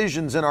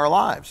decisions in our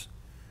lives.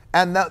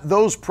 And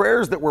those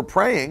prayers that we're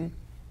praying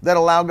that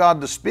allow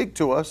God to speak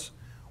to us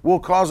will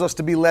cause us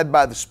to be led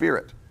by the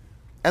Spirit.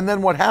 And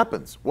then what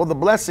happens? Well, the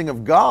blessing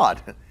of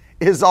God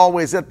is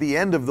always at the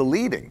end of the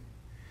leading.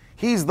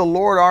 He's the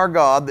Lord our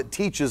God that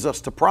teaches us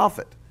to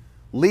profit,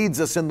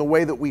 leads us in the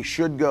way that we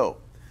should go.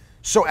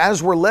 So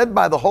as we're led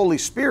by the Holy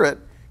Spirit,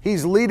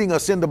 He's leading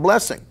us into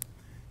blessing.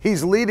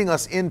 He's leading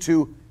us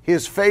into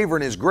His favor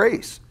and His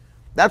grace.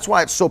 That's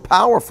why it's so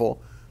powerful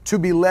to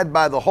be led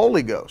by the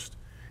Holy Ghost.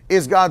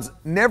 Is God's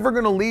never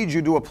going to lead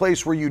you to a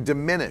place where you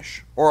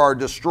diminish or are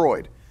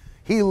destroyed.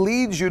 He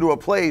leads you to a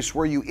place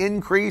where you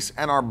increase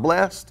and are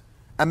blessed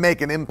and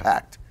make an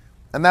impact.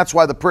 And that's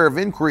why the prayer of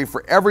inquiry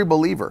for every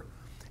believer.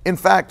 In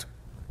fact,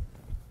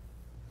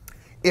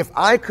 if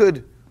I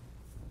could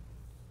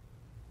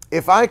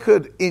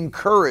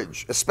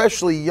encourage,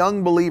 especially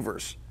young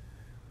believers,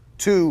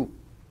 to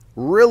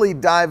really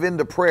dive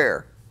into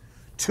prayer,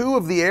 two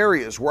of the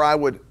areas where I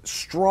would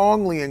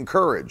strongly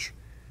encourage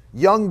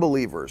young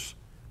believers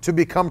to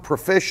become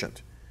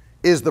proficient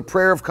is the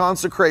prayer of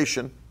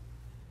consecration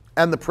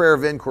and the prayer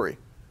of inquiry,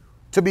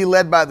 to be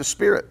led by the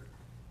Spirit.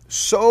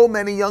 So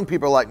many young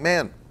people are like,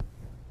 man,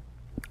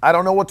 I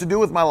don't know what to do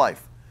with my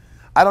life.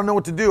 I don't know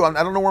what to do. I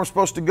don't know where I'm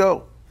supposed to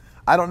go.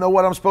 I don't know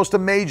what I'm supposed to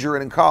major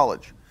in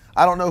college.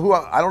 I don't know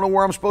I don't know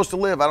where I'm supposed to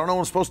live. I don't know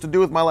what I'm supposed to do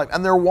with my life.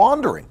 And they're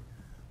wandering.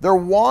 They're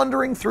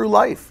wandering through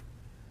life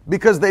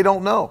because they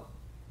don't know.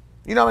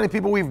 You know how many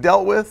people we've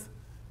dealt with?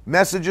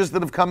 Messages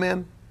that have come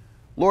in.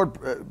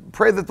 Lord,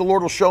 pray that the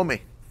Lord will show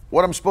me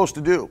what I'm supposed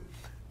to do.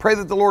 Pray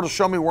that the Lord will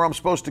show me where I'm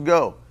supposed to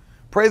go.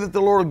 Pray that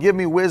the Lord will give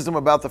me wisdom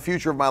about the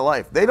future of my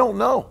life. They don't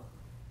know.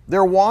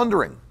 They're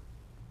wandering.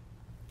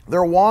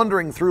 They're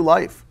wandering through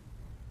life.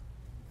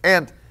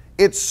 And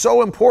it's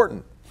so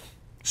important,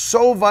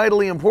 so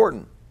vitally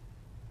important,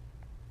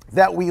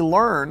 that we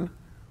learn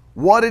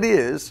what it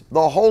is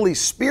the Holy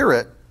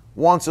Spirit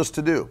wants us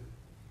to do.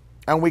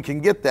 And we can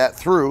get that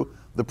through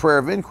the prayer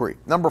of inquiry.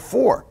 Number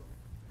 5.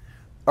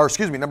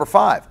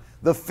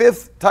 The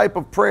fifth type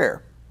of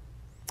prayer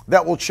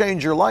that will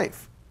change your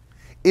life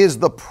is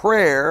the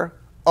prayer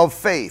of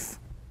faith.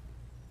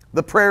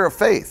 The prayer of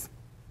faith.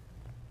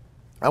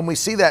 And we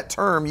see that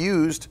term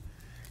used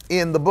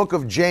in the book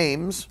of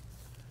James,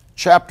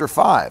 chapter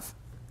 5.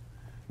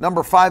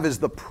 Number 5 is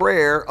the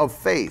prayer of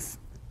faith.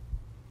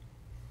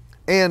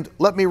 And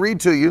let me read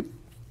to you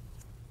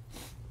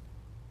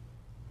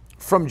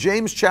from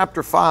James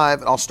chapter 5,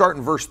 and I'll start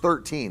in verse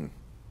 13.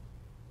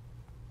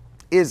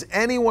 Is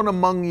anyone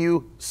among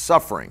you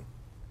suffering?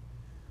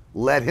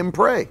 Let him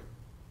pray.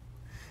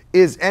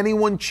 Is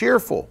anyone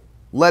cheerful?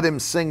 Let him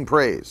sing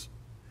praise.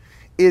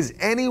 Is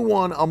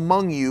anyone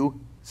among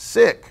you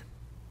sick?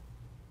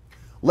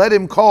 Let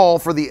him call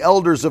for the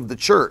elders of the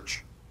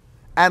church,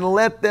 and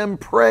let them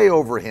pray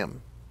over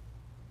him,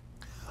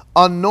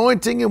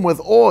 anointing him with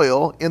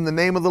oil in the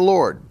name of the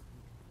Lord.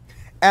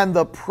 And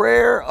the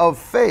prayer of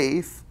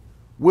faith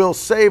will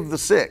save the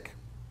sick,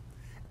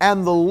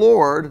 and the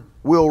Lord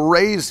will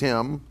raise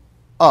him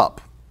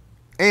up.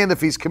 And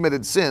if he's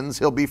committed sins,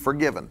 he'll be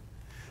forgiven.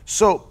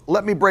 So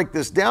let me break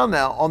this down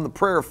now on the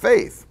prayer of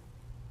faith,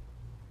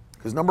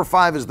 because number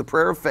 5 is the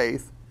prayer of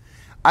faith.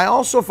 I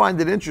also find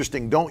it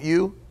interesting, don't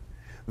you,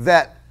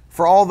 that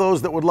for all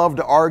those that would love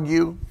to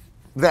argue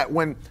that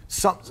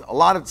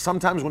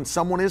sometimes when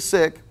someone is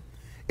sick,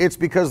 it's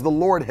because the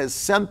Lord has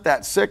sent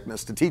that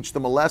sickness to teach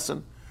them a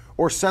lesson,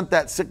 or sent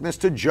that sickness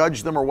to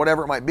judge them, or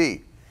whatever it might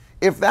be.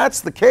 If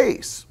that's the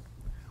case,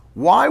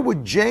 why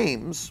would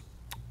James,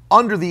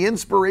 under the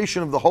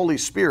inspiration of the Holy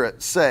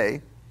Spirit,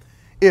 say,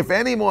 if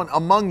anyone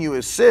among you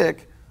is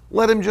sick,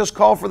 let him just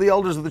call for the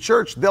elders of the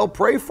church. They'll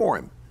pray for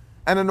him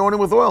and anoint him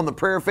with oil, and the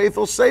prayer of faith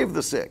will save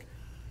the sick.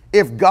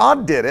 If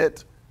God did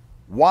it,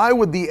 why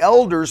would the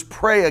elders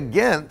pray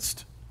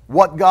against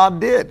what God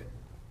did?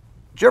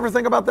 Did you ever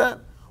think about that?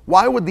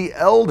 Why would the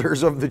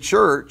elders of the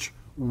church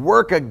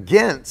work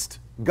against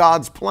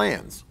God's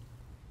plans?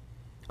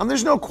 And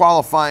there's no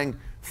qualifying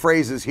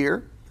phrases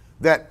here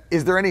that,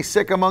 is there any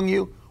sick among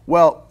you?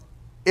 Well,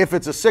 if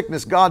it's a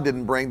sickness God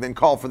didn't bring, then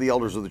call for the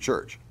elders of the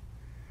church.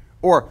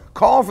 Or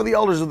call for the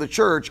elders of the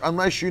church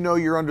unless you know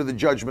you're under the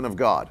judgment of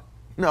God.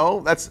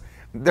 No,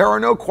 there are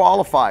no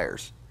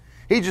qualifiers.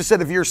 He just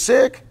said, if you're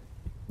sick,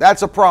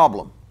 that's a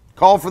problem.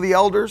 Call for the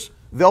elders,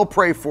 they'll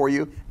pray for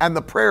you, and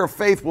the prayer of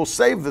faith will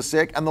save the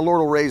sick, and the Lord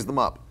will raise them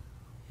up.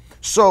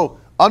 So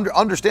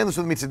understand this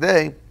with me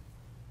today.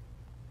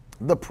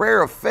 The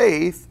prayer of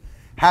faith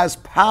has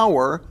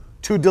power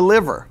to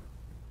deliver.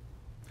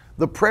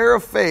 The prayer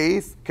of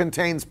faith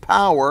contains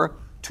power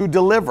to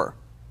deliver.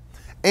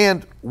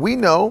 And we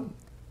know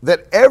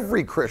that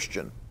every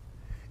Christian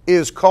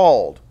is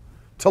called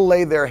to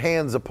lay their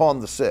hands upon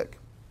the sick.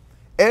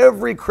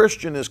 Every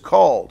Christian is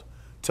called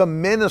to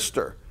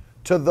minister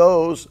to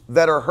those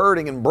that are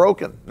hurting and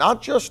broken.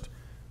 Not just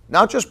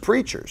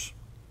preachers,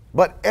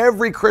 but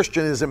every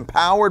Christian is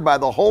empowered by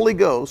the Holy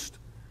Ghost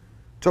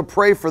to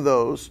pray for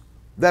those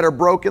that are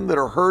broken, that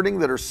are hurting,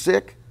 that are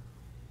sick.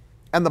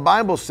 And the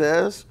Bible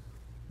says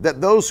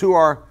that those who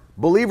are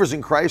believers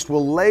in Christ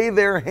will lay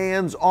their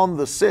hands on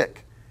the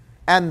sick,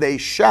 and they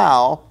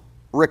shall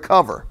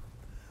recover.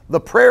 The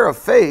prayer of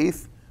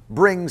faith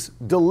brings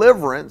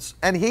deliverance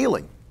and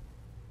healing.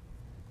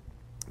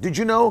 Did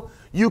you know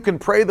you can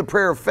pray the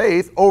prayer of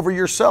faith over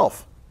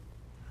yourself?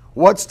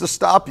 What's to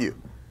stop you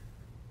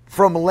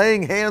from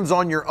laying hands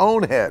on your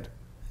own head?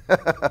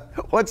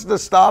 What's to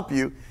stop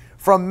you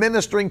from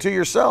ministering to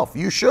yourself?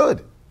 You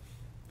should.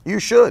 You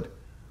should.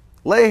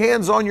 Lay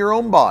hands on your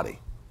own body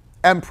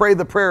and pray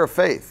the prayer of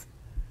faith.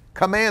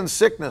 Command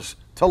sickness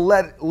to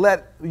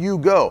let you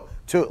go,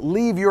 to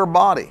leave your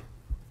body,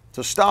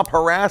 to stop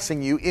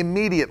harassing you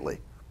immediately.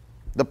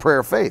 The prayer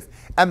of faith.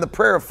 And the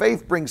prayer of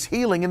faith brings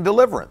healing and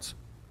deliverance.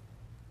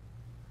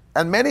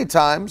 And many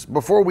times,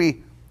 before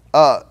we,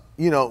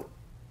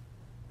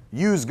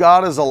 use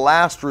God as a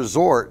last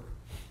resort,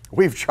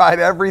 we've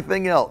tried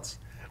everything else.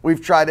 We've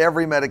tried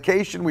every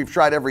medication. We've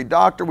tried every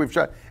doctor.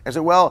 I said,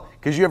 well,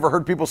 because you ever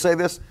heard people say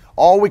this?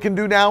 All we can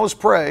do now is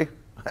pray,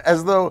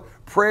 as though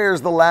prayer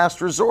is the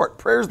last resort.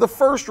 Prayer is the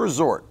first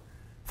resort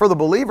for the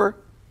believer.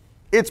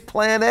 It's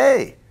plan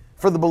A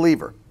for the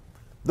believer.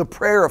 The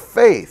prayer of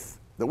faith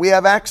that we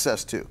have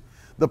access to.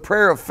 The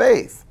prayer of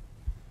faith.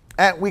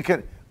 And we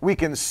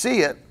can see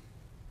it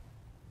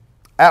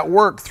at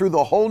work through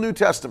the whole New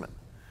Testament,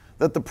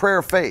 that the prayer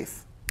of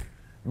faith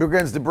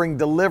begins to bring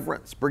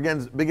deliverance,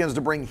 begins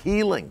to bring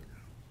healing.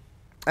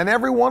 And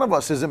every one of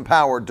us is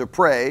empowered to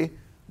pray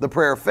the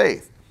prayer of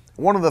faith.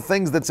 One of the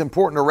things that's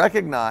important to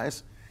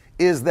recognize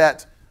is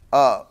that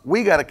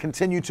we got to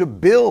continue to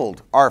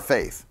build our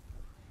faith.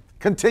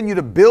 Continue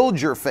to build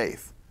your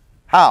faith.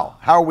 How?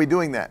 How are we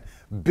doing that?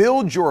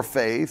 Build your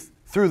faith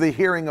through the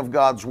hearing of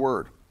God's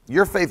word.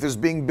 Your faith is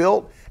being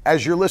built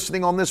as you're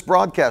listening on this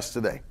broadcast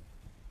today.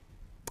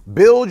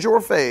 Build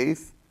your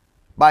faith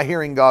by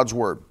hearing God's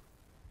word.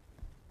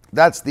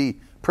 That's the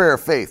prayer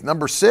of faith.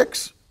 Number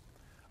 6,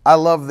 I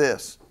love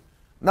this.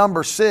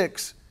 Number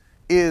 6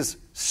 is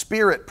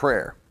spirit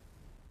prayer.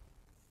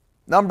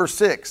 Number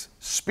 6,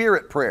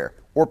 spirit prayer,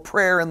 or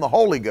prayer in the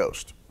Holy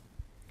Ghost.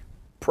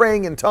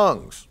 Praying in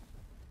tongues.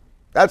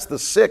 That's the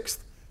 6th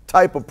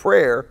type of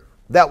prayer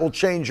that will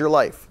change your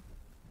life.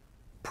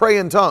 Pray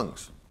in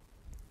tongues.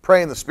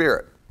 Pray in the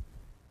Spirit.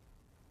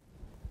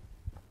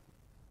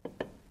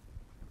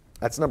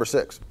 That's number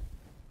 6.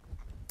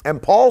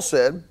 And Paul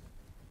said,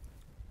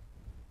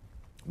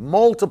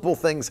 multiple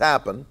things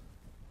happen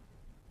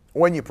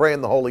when you pray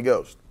in the Holy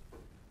Ghost.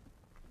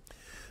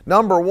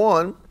 Number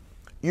 1,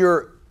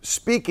 you're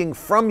speaking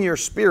from your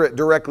spirit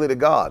directly to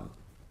God.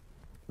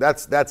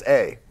 That's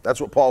A. That's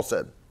what Paul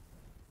said.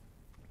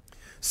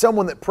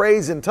 Someone that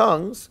prays in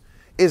tongues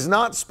is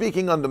not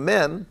speaking unto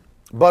men,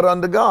 but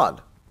unto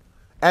God.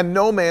 And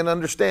no man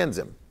understands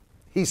him.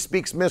 He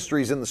speaks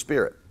mysteries in the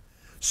Spirit.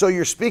 So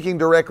you're speaking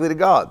directly to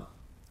God.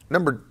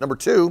 Number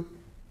 2,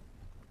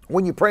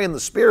 when you pray in the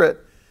Spirit,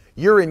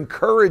 you're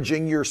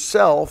encouraging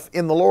yourself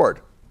in the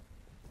Lord.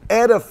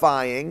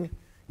 Edifying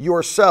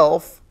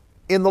yourself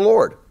in the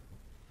Lord.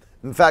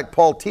 In fact,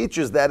 Paul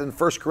teaches that in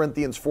 1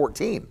 Corinthians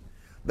 14,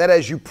 that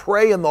as you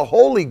pray in the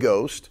Holy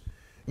Ghost,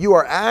 you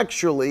are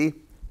actually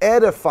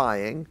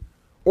edifying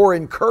or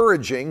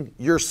encouraging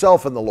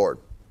yourself in the Lord.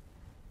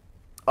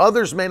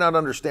 Others may not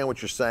understand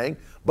what you're saying,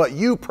 but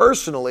you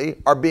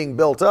personally are being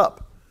built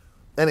up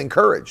and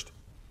encouraged.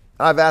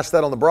 I've asked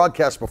that on the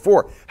broadcast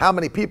before. How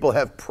many people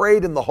have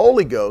prayed in the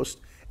Holy Ghost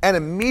and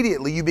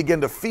immediately you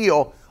begin to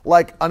feel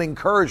like an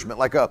encouragement,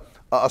 like a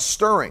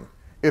stirring,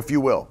 if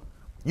you will.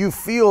 You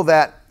feel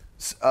that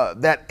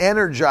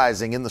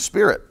energizing in the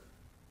Spirit.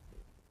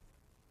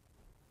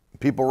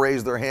 People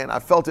raise their hand.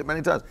 I've felt it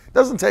many times. It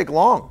doesn't take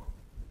long.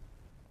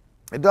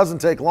 It doesn't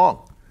take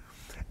long.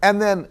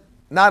 And then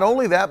not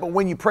only that, but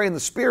when you pray in the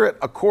Spirit,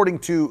 according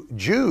to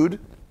Jude,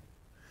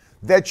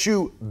 that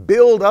you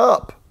build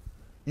up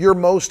your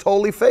most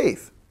holy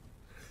faith.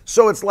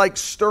 So it's like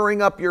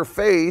stirring up your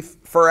faith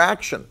for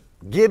action,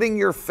 getting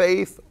your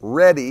faith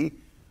ready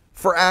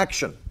for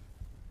action.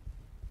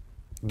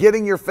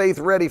 Getting your faith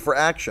ready for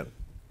action.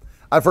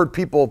 I've heard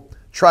people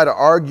try to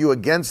argue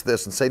against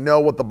this and say,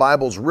 no, what the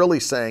Bible's really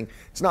saying,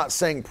 it's not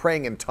saying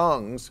praying in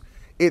tongues.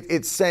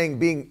 It's saying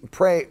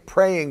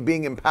praying,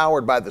 being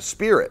empowered by the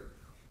Spirit,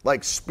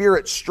 like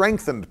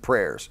Spirit-strengthened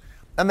prayers.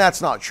 And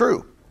that's not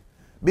true,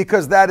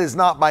 because that is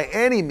not by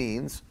any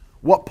means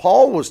what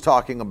Paul was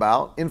talking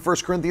about in 1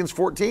 Corinthians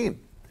 14.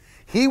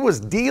 He was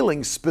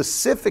dealing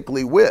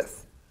specifically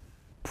with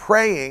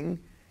praying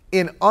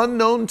in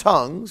unknown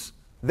tongues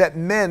that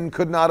men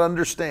could not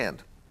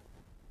understand.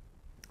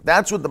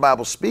 That's what the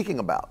Bible's speaking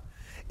about.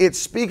 It's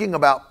speaking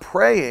about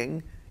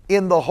praying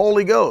in the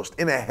Holy Ghost,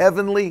 in a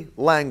heavenly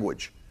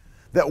language.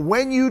 That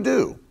when you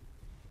do,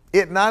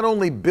 it not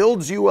only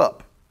builds you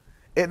up,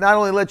 it not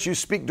only lets you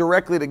speak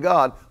directly to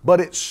God, but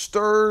it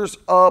stirs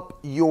up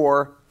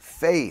your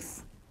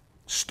faith.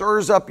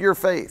 Stirs up your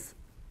faith.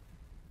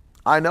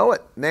 I know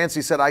it.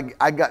 Nancy said,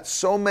 I got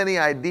so many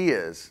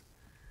ideas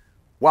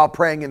while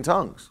praying in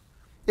tongues.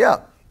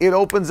 Yeah, it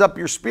opens up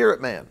your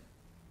spirit, man.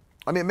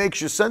 I mean, it makes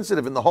you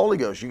sensitive in the Holy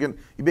Ghost. You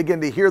begin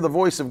to hear the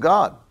voice of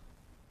God.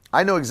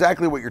 I know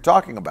exactly what you're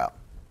talking about.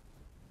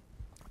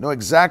 Know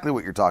exactly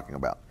what you're talking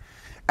about.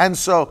 And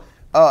so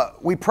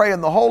we pray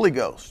in the Holy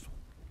Ghost.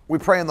 We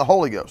pray in the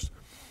Holy Ghost.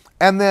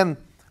 And then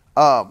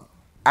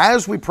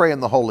as we pray in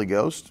the Holy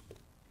Ghost,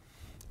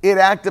 it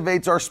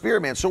activates our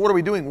spirit, man. So what are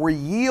we doing? We're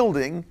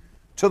yielding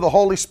to the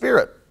Holy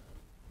Spirit.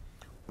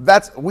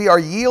 We are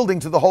yielding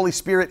to the Holy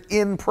Spirit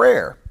in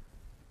prayer.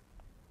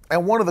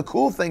 And one of the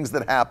cool things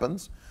that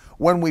happens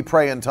when we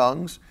pray in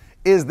tongues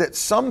is that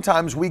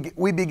sometimes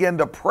we begin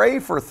to pray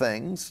for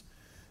things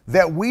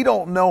that we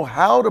don't know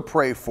how to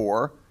pray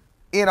for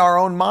in our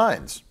own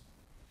minds.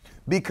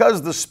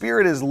 Because the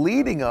Spirit is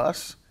leading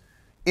us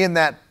in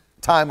that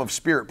time of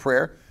spirit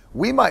prayer,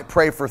 we might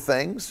pray for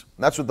things.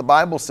 That's what the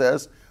Bible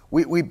says.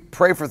 We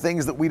pray for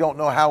things that we don't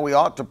know how we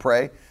ought to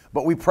pray,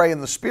 but we pray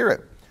in the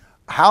Spirit.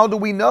 How do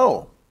we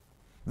know?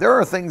 There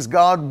are things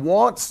God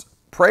wants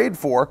prayed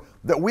for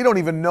that we don't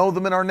even know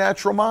them in our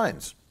natural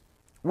minds.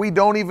 We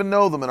don't even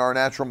know them in our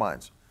natural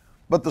minds.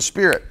 But the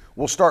Spirit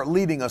will start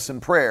leading us in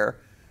prayer.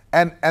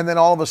 And then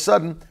all of a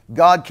sudden,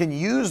 God can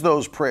use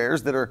those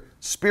prayers that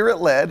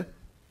Spirit-led,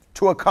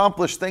 to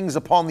accomplish things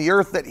upon the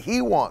earth that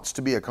He wants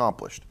to be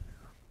accomplished.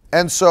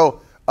 And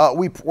so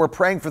we're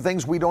praying for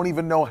things we don't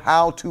even know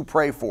how to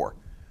pray for.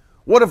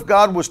 What if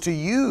God was to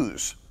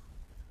use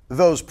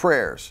those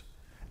prayers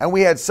and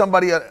we had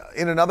somebody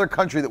in another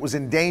country that was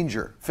in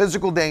danger,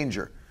 physical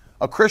danger,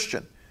 a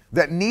Christian,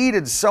 that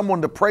needed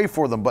someone to pray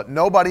for them, but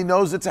nobody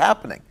knows it's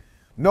happening.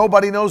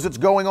 Nobody knows it's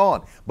going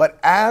on. But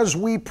as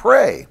we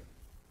pray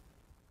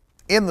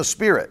in the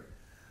Spirit,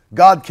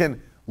 God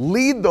can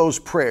lead those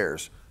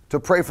prayers to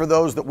pray for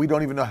those that we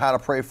don't even know how to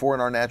pray for in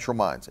our natural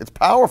minds. It's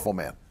powerful,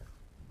 man.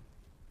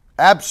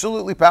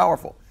 Absolutely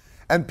powerful.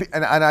 And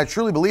I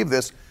truly believe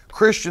this.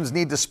 Christians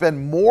need to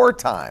spend more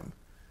time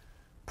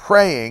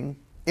praying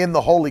in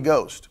the Holy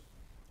Ghost.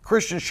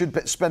 Christians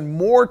should spend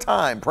more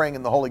time praying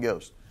in the Holy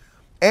Ghost.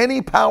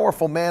 Any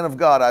powerful man of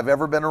God I've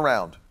ever been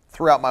around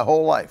throughout my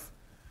whole life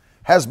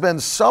has been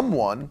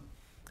someone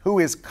who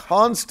is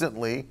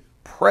constantly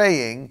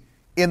praying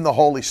in the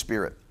Holy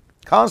Spirit.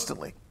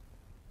 Constantly.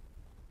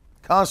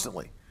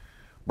 Constantly.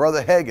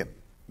 Brother Hagin,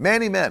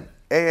 many men,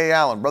 A.A.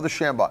 Allen, Brother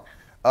Shambach,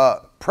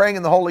 praying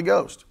in the Holy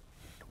Ghost.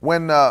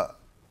 When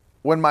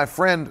my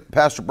friend,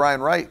 Pastor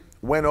Brian Wright,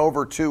 went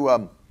over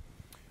to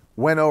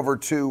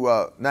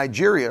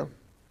Nigeria,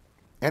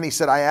 and he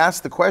said, I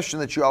asked the question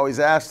that you always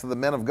ask to the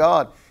men of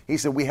God. He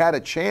said, we had a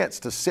chance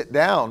to sit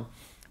down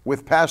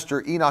with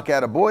Pastor Enoch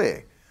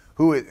Adeboye,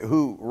 who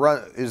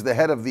is the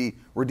head of the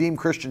Redeemed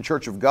Christian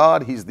Church of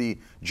God. He's the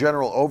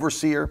general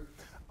overseer.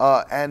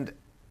 And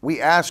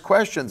we asked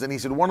questions. And he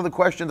said, one of the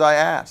questions I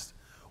asked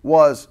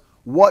was,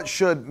 what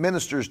should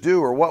ministers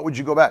do, or what would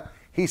you go back?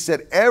 He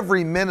said,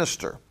 every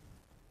minister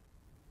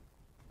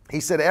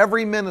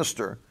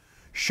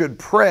should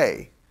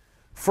pray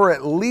for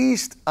at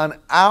least an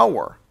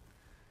hour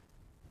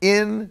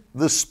in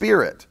the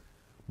Spirit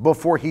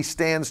before he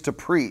stands to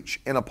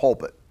preach in a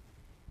pulpit.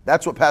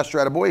 That's what Pastor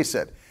Adeboye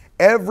said.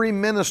 Every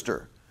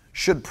minister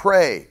should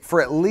pray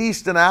for at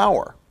least an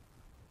hour,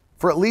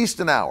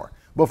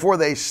 before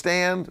they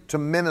stand to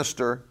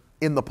minister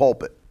in the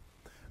pulpit.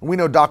 And we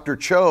know Dr.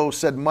 Cho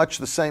said much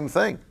the same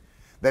thing,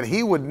 that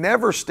he would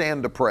never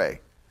stand to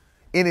pray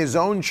in his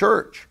own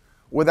church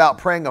without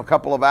praying a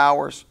couple of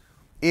hours,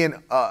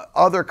 in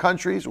other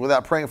countries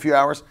without praying a few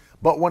hours.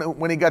 But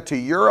when he got to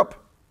Europe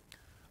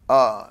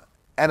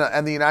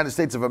and the United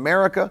States of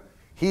America,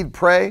 he'd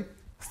pray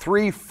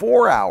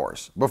 3-4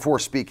 hours before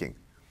speaking.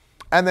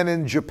 And then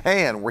in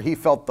Japan, where he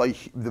felt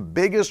the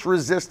biggest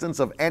resistance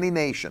of any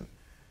nation,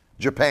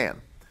 Japan,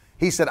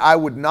 he said, I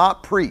would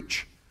not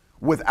preach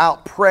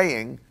without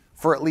praying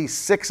for at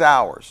least 6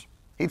 hours.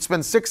 He'd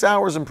spend 6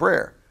 hours in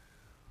prayer,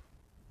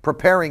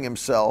 preparing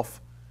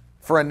himself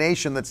for a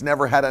nation that's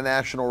never had a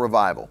national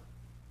revival,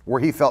 where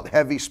he felt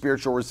heavy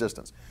spiritual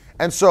resistance.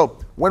 And so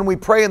when we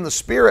pray in the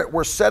Spirit,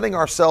 we're setting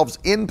ourselves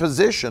in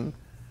position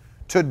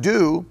to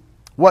do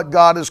what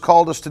God has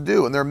called us to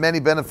do. And there are many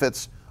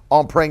benefits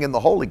on praying in the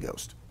Holy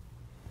Ghost.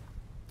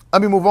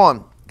 Let me move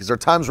on, because our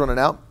time's running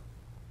out.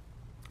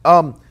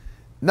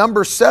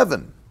 Number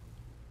 7,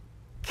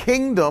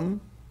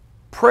 kingdom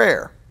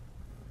prayer.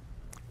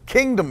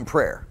 Kingdom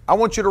prayer. I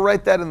want you to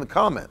write that in the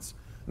comments.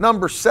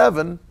 Number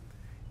 7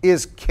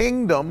 is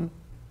kingdom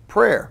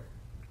prayer.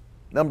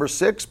 Number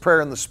 6, prayer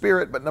in the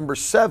Spirit. But number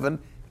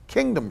 7,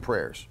 kingdom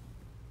prayers.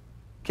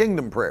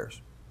 Kingdom prayers.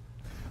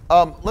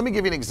 Let me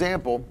give you an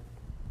example.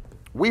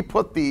 We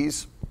put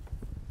these,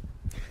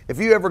 if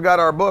you ever got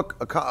our book,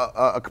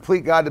 A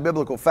Complete Guide to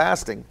Biblical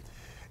Fasting,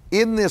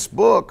 in this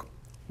book,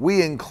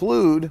 we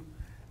include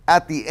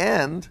at the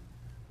end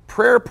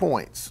prayer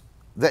points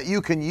that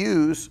you can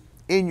use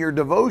in your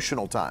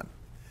devotional time.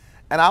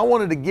 And I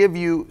wanted to give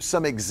you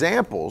some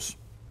examples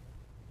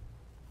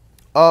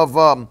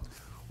of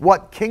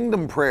what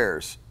kingdom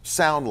prayers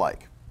sound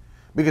like.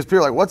 Because people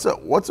are like,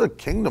 what's a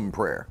kingdom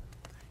prayer?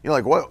 You're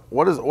like,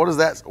 what is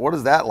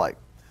that like?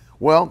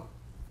 Well,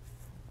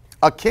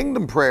 a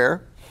kingdom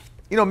prayer,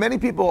 many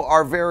people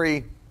are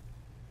very,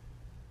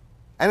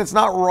 and it's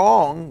not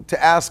wrong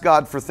to ask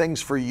God for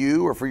things for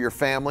you or for your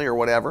family or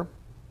whatever,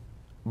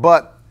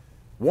 but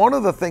one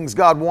of the things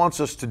God wants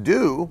us to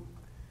do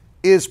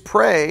is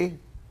pray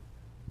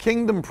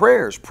kingdom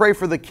prayers. Pray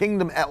for the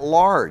kingdom at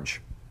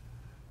large.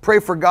 Pray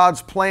for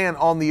God's plan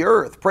on the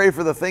earth. Pray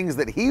for the things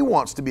that He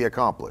wants to be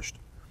accomplished.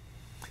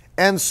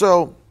 And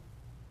so,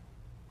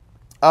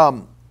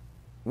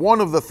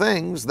 one of the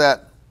things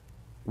that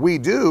we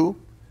do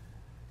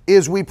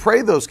is we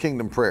pray those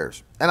kingdom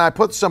prayers. And I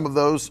put some of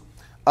those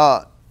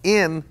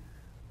in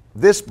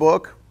this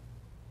book,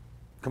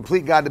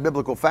 Complete Guide to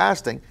Biblical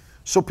Fasting,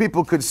 so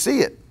people could see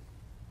it.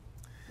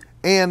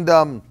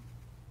 And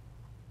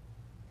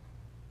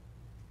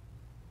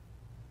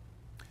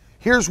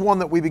here's one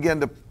that we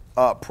began to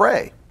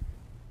pray,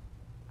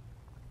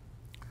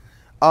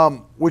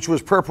 which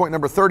was prayer point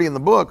number 30 in the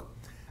book.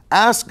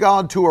 Ask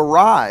God to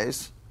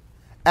arise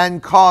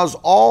and cause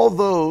all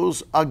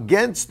those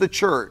against the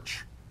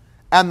church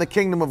and the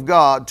kingdom of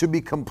God to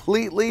be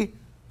completely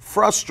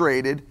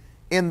frustrated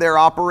in their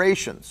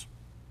operations.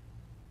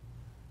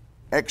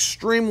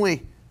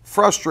 Extremely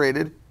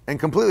frustrated and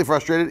completely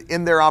frustrated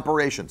in their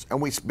operations.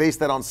 And we base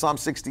that on Psalm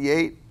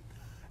 68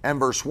 and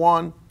verse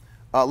 1.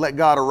 Let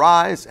God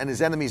arise and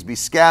his enemies be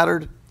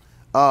scattered.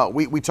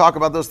 We talk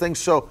about those things.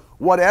 So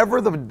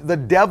whatever the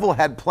devil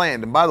had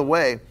planned, and by the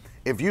way,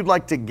 if you'd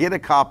like to get a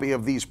copy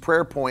of these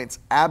prayer points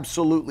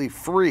absolutely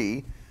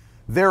free,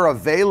 they're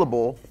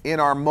available in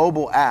our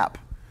mobile app.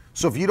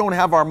 So if you don't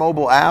have our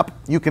mobile app,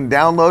 you can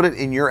download it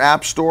in your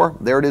app store.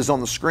 There it is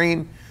on the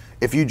screen.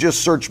 If you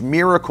just search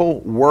Miracle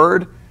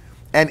Word,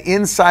 and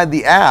inside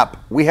the app,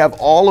 we have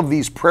all of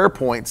these prayer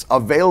points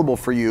available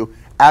for you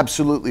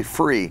absolutely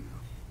free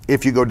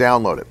if you go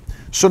download it.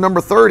 So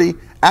number 30,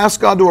 ask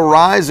God to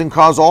arise and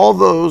cause all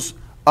those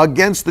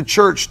against the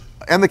church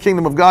and the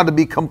kingdom of God to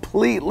be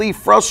completely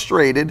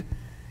frustrated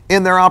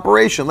in their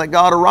operation. Let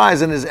God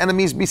arise and his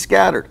enemies be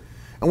scattered.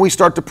 And we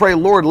start to pray,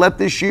 Lord, let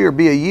this year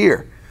be a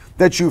year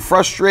that you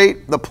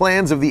frustrate the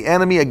plans of the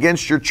enemy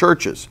against your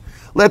churches.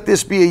 Let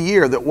this be a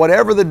year that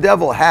whatever the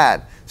devil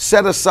had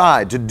set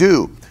aside to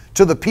do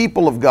to the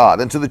people of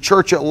God and to the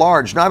church at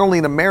large, not only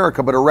in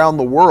America but around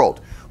the world,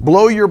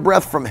 blow your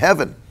breath from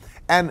heaven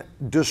and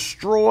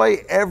destroy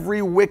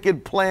every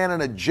wicked plan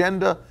and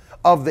agenda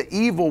of the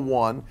evil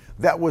one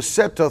that was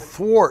set to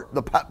thwart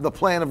the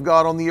plan of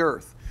God on the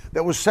earth,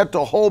 that was set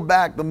to hold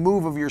back the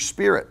move of your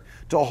spirit,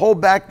 to hold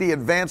back the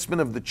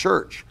advancement of the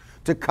church,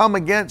 to come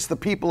against the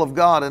people of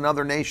God in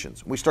other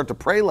nations. We start to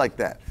pray like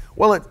that.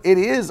 Well, it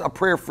is a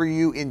prayer for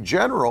you in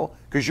general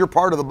because you're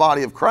part of the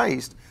body of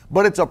Christ,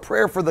 but it's a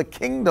prayer for the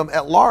kingdom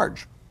at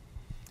large.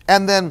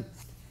 And then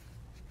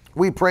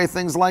we pray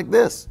things like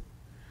this.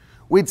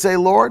 We'd say,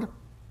 Lord,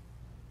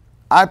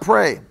 I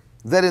pray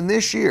that in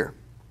this year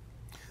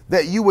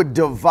that you would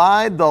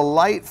divide the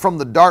light from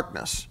the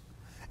darkness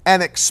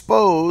and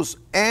expose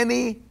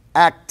any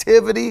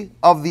activity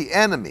of the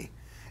enemy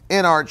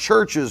in our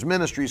churches,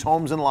 ministries,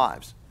 homes, and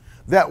lives.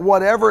 That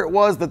whatever it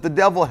was that the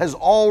devil has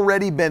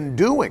already been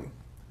doing,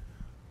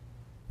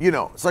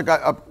 it's like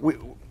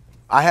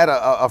I had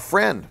a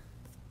friend,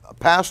 a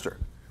pastor,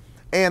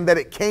 and that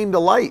it came to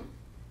light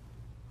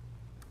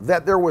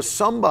that there was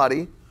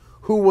somebody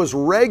who was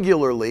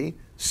regularly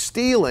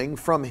stealing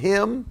from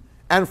him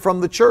and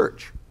from the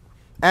church.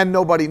 And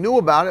nobody knew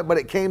about it, but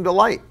it came to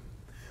light.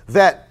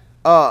 That,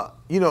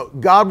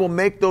 God will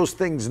make those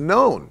things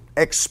known,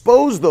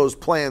 expose those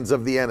plans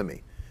of the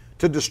enemy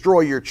to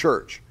destroy your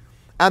church.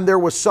 And there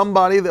was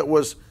somebody that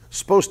was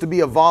supposed to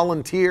be a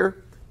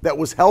volunteer that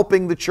was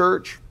helping the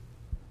church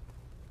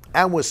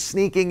and was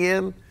sneaking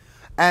in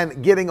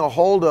and getting a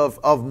hold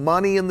of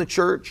money in the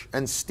church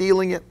and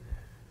stealing it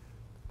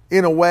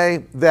in a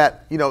way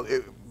that,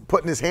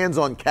 putting his hands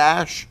on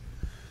cash.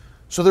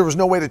 So there was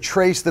no way to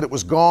trace that it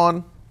was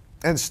gone,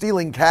 and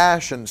stealing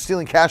cash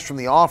from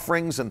the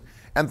offerings and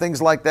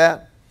things like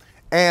that.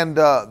 And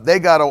they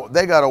got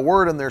a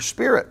word in their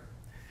spirit.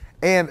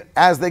 And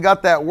as they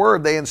got that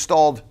word, they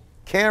installed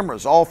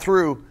cameras all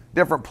through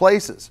different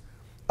places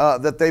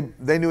that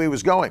they knew he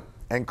was going,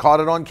 and caught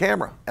it on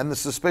camera. And the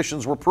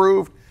suspicions were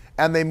proved,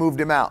 and they moved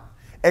him out.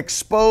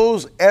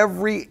 Expose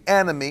every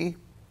enemy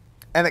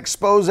and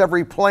expose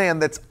every plan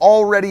that's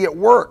already at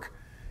work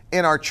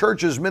in our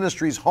churches,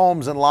 ministries,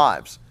 homes, and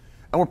lives.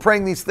 And we're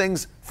praying these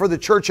things for the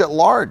church at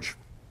large.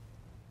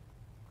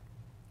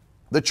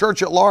 The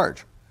church at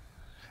large.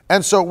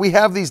 And so we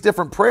have these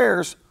different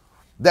prayers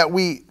that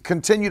we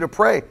continue to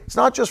pray. It's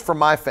not just for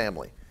my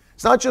family.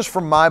 It's not just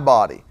for my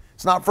body.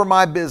 It's not for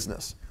my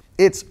business.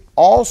 It's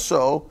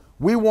also,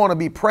 we want to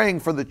be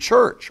praying for the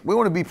church. We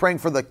want to be praying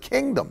for the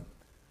kingdom.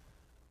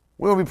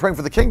 We want to be praying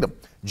for the kingdom.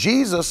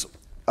 Jesus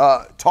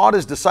taught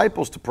his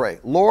disciples to pray,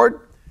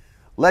 Lord,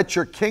 let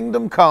your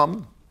kingdom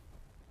come.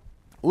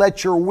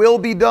 Let your will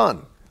be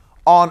done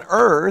on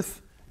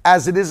earth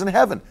as it is in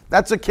heaven.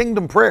 That's a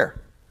kingdom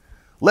prayer.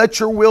 Let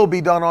your will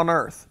be done on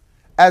earth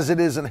as it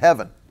is in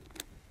heaven.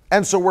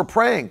 And so we're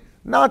praying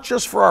not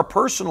just for our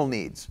personal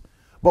needs,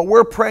 but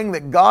we're praying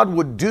that God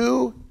would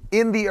do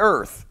in the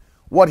earth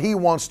what he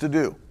wants to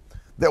do.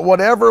 That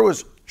whatever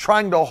was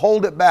trying to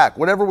hold it back,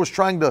 whatever was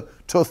trying to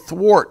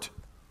thwart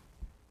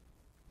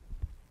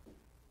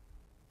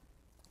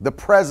the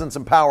presence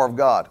and power of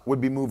God would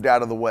be moved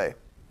out of the way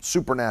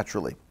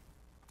supernaturally.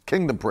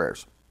 Kingdom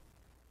prayers.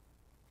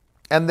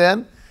 And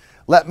then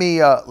let me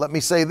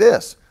say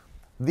this.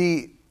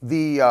 The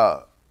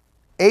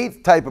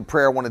eighth type of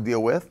prayer I want to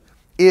deal with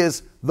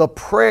is the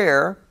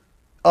prayer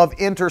of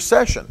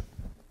intercession.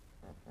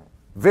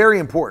 Very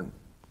important.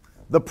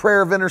 The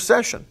prayer of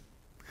intercession.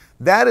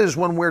 That is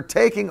when we're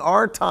taking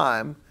our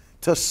time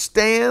to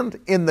stand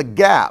in the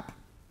gap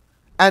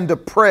and to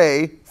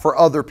pray for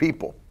other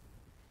people.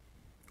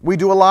 We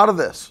do a lot of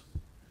this.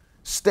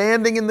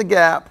 Standing in the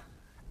gap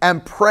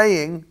and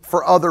praying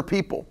for other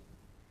people.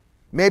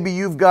 Maybe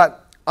you've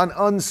got an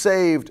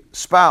unsaved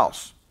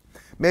spouse.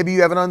 Maybe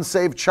you have an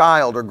unsaved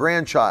child or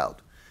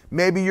grandchild.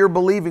 Maybe you're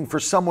believing for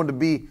someone to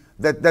be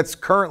that's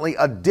currently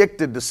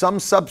addicted to some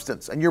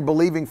substance and you're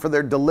believing for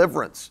their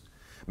deliverance.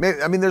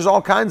 There's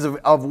all kinds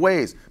of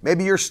ways.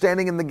 Maybe you're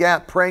standing in the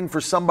gap praying for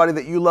somebody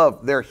that you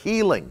love, their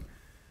healing,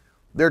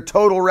 their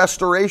total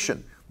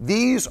restoration.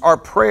 These are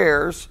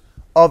prayers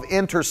of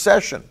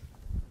intercession.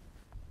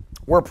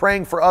 We're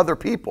praying for other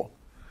people,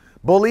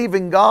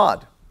 believing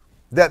God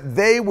that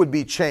they would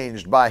be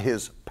changed by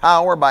His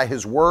power, by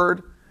His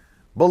word,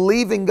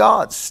 believing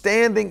God,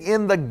 standing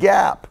in the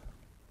gap,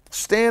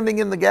 standing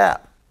in the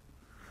gap.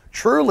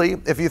 Truly,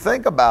 if you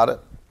think about it,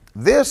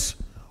 this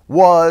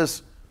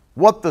was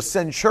what the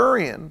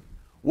centurion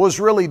was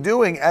really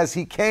doing as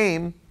he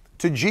came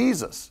to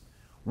Jesus.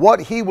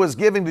 What he was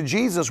giving to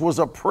Jesus was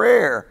a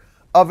prayer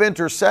of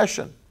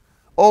intercession.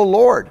 Oh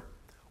Lord,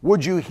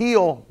 would you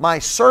heal my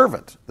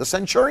servant? The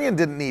centurion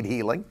didn't need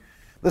healing.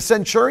 The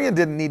centurion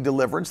didn't need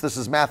deliverance. This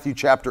is Matthew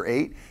chapter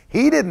 8.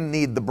 He didn't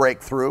need the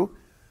breakthrough,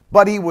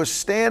 but he was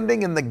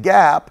standing in the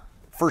gap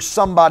for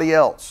somebody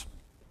else.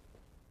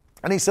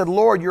 And he said,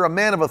 Lord, you're a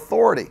man of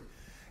authority.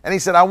 And he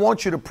said, I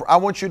want you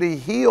to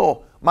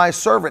heal my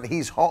servant.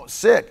 He's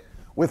sick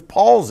with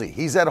palsy.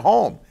 He's at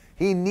home.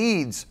 He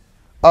needs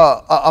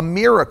a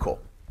miracle.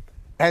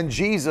 And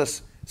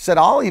Jesus said,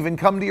 I'll even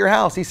come to your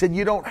house. He said,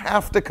 you don't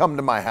have to come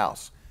to my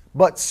house,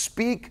 but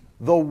speak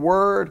the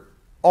word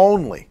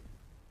only,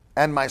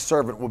 and my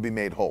servant will be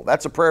made whole.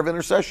 That's a prayer of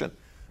intercession.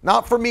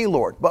 Not for me,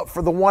 Lord, but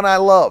for the one I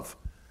love.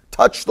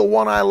 Touch the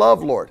one I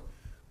love, Lord.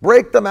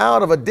 Break them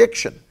out of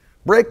addiction.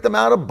 Break them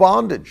out of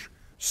bondage.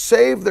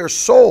 Save their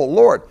soul,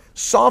 Lord.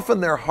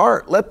 Soften their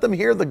heart. Let them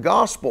hear the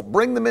gospel.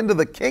 Bring them into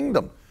the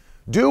kingdom.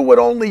 Do what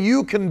only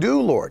you can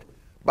do, Lord,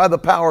 by the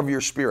power of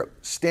your Spirit,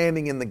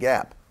 standing in the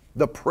gap.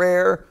 The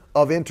prayer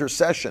of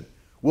intercession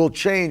will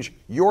change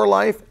your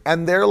life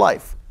and their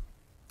life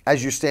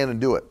as you stand and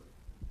do it.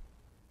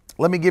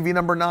 Let me give you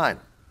number 9.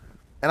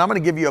 And I'm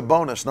going to give you a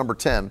bonus, number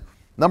 10.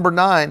 Number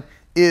 9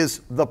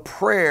 is the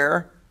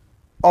prayer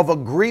of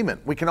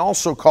agreement. We can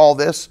also call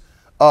this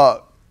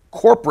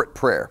corporate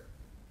prayer.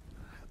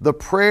 The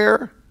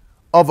prayer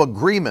of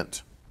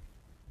agreement,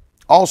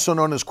 also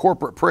known as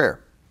corporate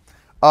prayer.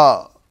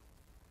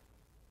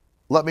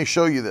 Let me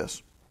show you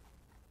this.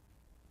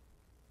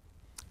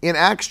 In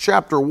Acts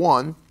chapter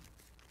 1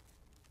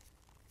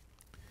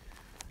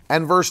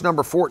 and verse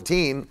number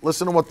 14,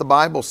 listen to what the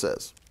Bible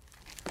says.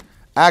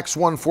 Acts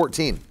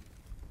 1:14.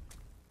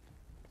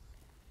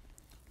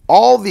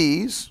 All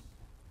these,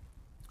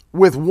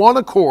 with one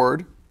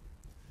accord,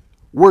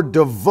 were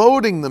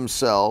devoting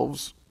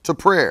themselves to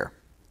prayer,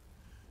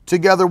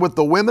 together with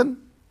the women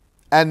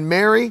and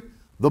Mary,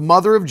 the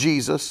mother of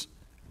Jesus,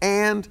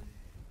 and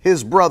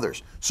his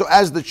brothers. So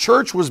as the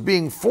church was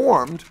being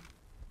formed,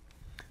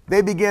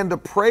 they began to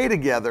pray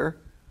together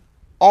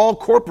all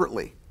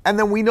corporately. And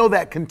then we know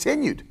that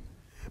continued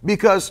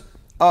because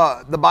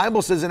the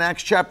Bible says in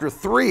Acts chapter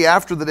 3,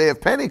 after the day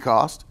of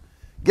Pentecost,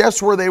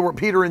 guess where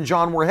Peter and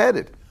John were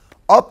headed?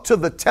 Up to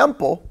the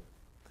temple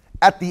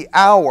at the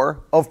hour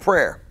of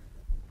prayer.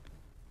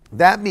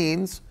 That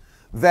means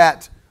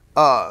that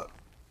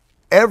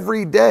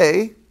every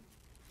day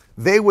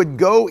they would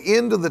go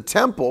into the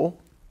temple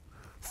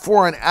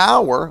for an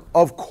hour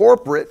of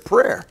corporate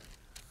prayer.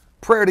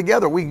 Prayer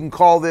together. We can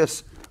call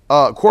this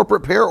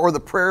corporate prayer or the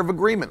prayer of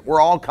agreement.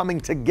 We're all coming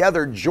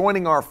together,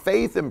 joining our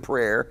faith in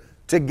prayer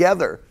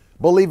together,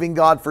 believing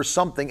God for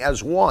something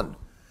as one.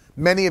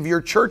 Many of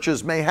your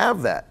churches may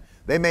have that.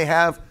 They may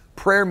have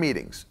prayer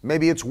meetings.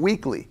 Maybe it's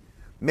weekly.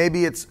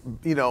 Maybe it's,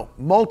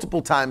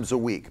 multiple times a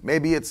week.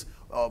 Maybe it's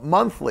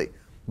monthly.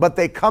 But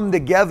they come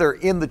together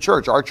in the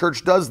church. Our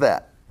church does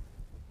that,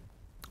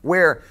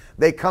 where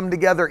they come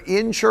together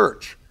in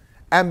church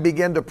and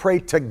begin to pray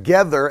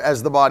together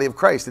as the body of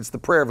Christ. It's the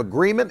prayer of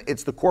agreement.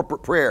 It's the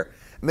corporate prayer.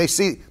 And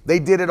they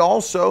did it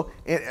also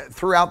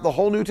throughout the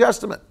whole New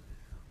Testament,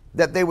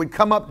 that they would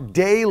come up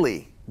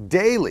daily,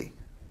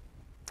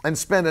 and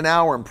spend an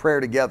hour in prayer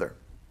together.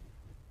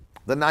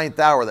 The 9th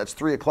hour, that's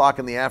 3 o'clock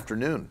in the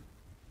afternoon.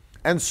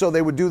 And so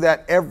they would do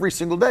that every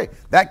single day.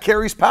 That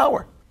carries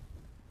power.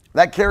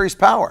 That carries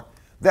power.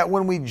 That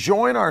when we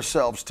join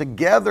ourselves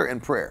together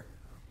in prayer,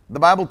 the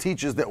Bible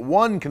teaches that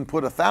 1 can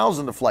put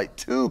 1,000 to flight,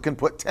 2 can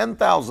put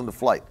 10,000 to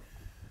flight.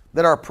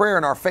 That our prayer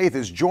and our faith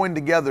is joined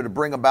together to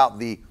bring about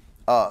the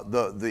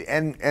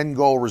end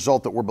goal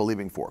result that we're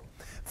believing for.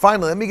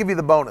 Finally, let me give you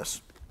the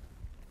bonus.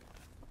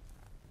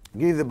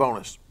 The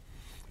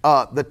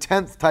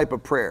 10th type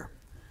of prayer.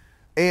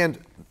 And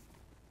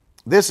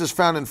this is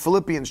found in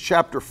Philippians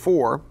chapter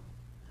 4.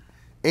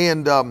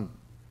 And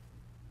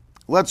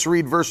let's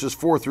read verses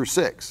 4 through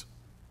 6.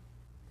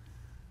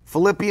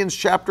 Philippians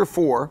chapter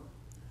 4,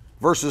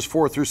 verses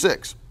 4 through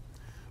 6.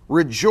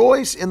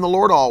 Rejoice in the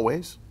Lord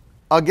always.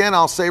 Again,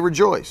 I'll say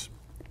rejoice.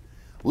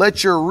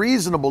 Let your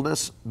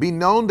reasonableness be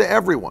known to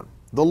everyone.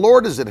 The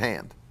Lord is at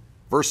hand.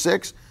 Verse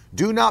 6.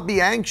 Do not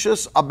be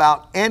anxious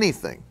about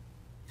anything,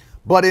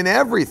 but in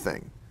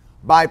everything,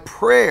 by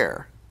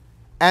prayer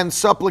and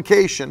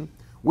supplication,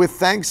 with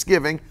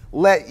thanksgiving,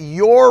 let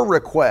your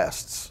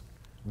requests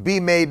be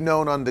made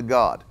known unto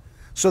God.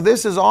 So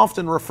this is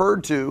often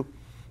referred to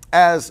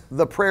as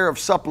the prayer of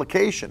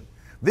supplication.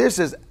 This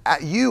is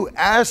you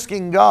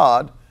asking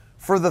God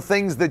for the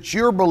things that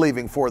you're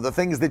believing for, the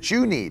things that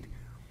you need,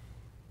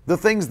 the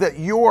things that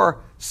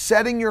you're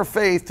setting your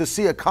faith to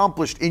see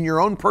accomplished in your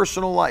own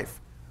personal life.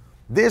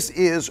 This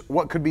is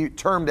what could be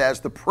termed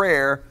as the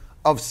prayer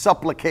of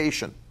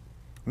supplication,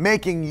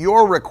 making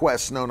your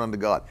requests known unto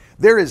God.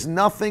 There is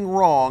nothing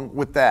wrong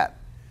with that.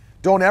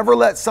 Don't ever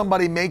let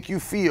somebody make you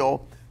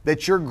feel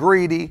that you're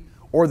greedy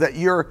or that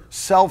you're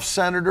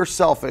self-centered or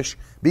selfish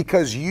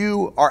because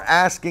you are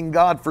asking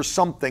God for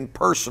something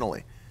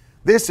personally.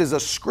 This is a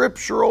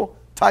scriptural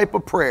type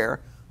of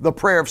prayer, the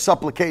prayer of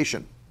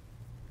supplication.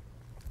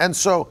 And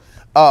so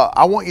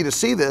I want you to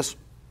see this.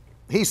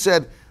 He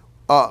said,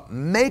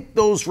 make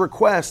those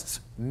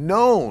requests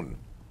known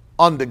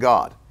unto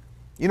God.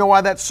 You know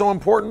why that's so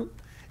important?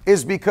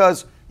 Is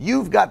because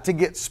you've got to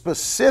get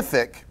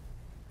specific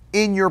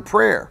in your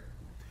prayer.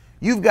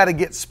 You've got to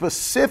get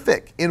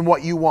specific in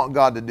what you want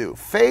God to do.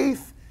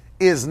 Faith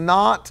is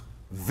not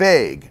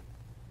vague.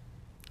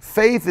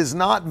 Faith is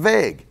not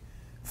vague.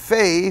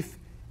 Faith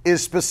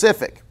is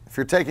specific. If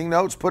you're taking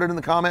notes, put it in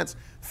the comments.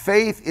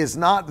 Faith is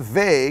not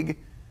vague.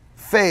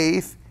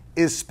 Faith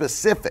is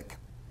specific.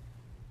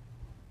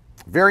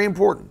 Very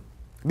important.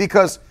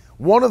 Because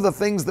one of the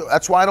things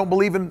that's why I don't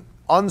believe in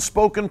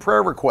unspoken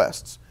prayer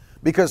requests.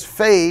 Because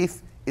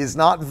faith is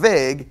not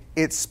vague,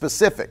 it's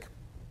specific.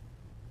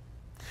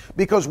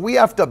 Because we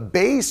have to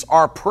base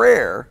our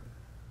prayer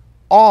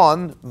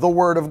on the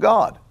Word of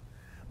God.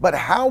 But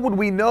how would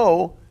we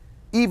know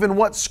even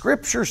what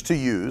scriptures to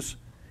use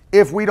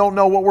if we don't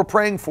know what we're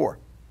praying for?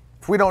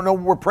 If we don't know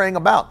what we're praying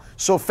about?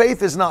 So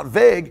faith is not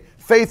vague,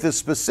 faith is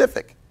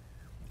specific.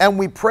 And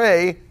we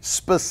pray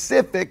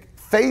specific,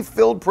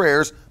 faith-filled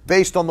prayers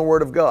based on the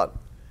Word of God.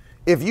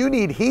 If you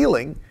need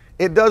healing,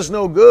 it does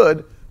no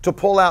good to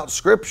pull out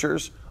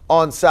scriptures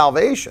on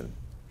salvation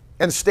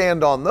and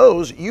stand on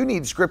those. You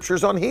need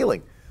scriptures on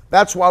healing.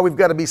 That's why we've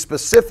got to be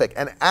specific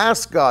and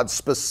ask God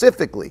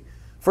specifically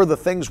for the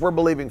things we're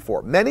believing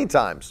for. Many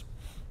times,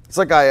 it's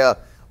like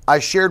I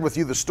shared with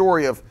you the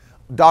story of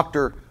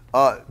Dr.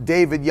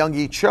 David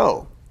Young-E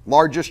Cho,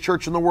 largest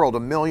church in the world,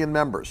 1 million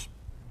members.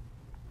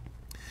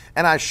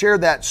 And I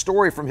shared that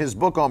story from his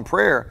book on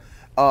prayer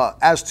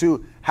as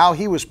to how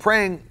he was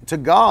praying to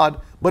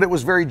God, but it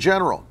was very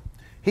general.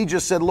 He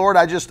just said, Lord,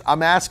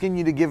 I'm asking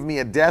you to give me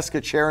a desk,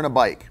 a chair, and a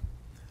bike.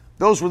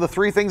 Those were the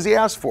three things he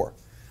asked for.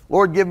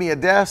 Lord, give me a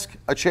desk,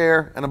 a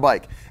chair, and a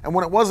bike. And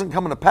when it wasn't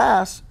coming to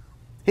pass,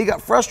 he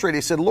got frustrated.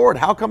 He said, Lord,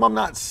 how come I'm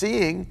not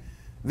seeing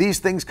these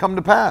things come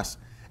to pass?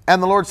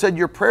 And the Lord said,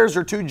 your prayers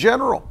are too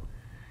general.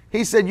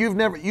 He said, you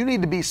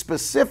need to be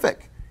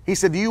specific. He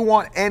said, do you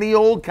want any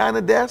old kind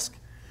of desk?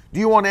 Do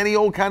you want any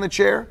old kind of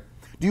chair?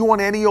 Do you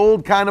want any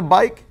old kind of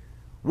bike?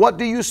 What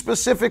do you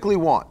specifically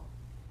want?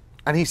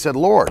 And he said,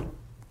 Lord,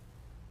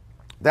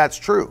 that's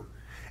true.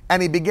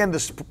 And he began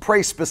to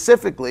pray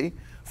specifically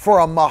for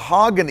a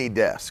mahogany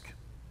desk.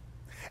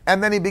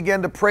 And then he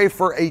began to pray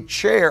for a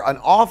chair, an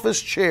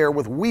office chair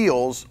with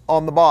wheels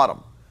on the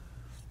bottom.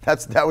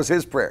 That was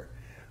his prayer.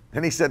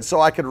 And he said, so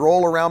I could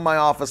roll around my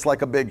office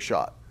like a big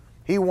shot.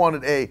 He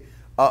wanted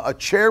a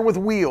chair with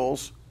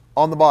wheels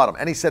on the bottom.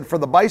 And he said, for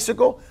the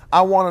bicycle,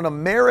 I want an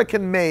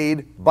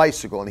American-made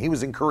bicycle. And he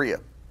was in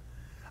Korea.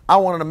 I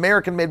want an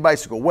American-made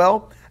bicycle.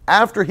 Well,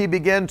 after he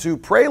began to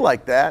pray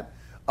like that,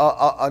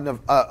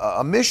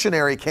 a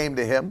missionary came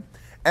to him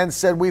and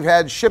said, we've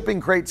had shipping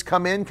crates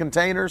come in,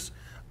 containers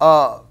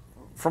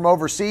from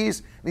overseas.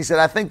 And he said,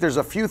 I think there's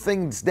a few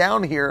things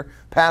down here,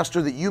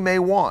 Pastor, that you may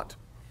want.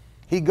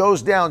 He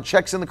goes down,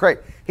 checks in the crate.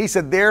 He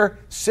said, there,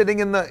 sitting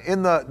in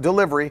the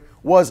delivery,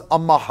 was a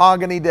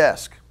mahogany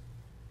desk.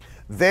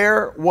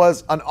 There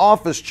was an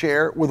office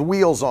chair with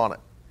wheels on it.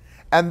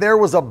 And there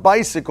was a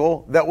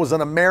bicycle that was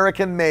an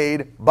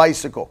American-made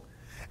bicycle.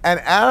 And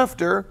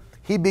after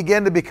he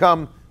began to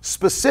become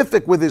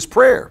specific with his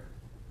prayer,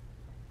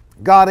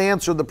 God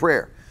answered the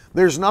prayer.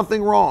 There's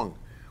nothing wrong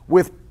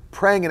with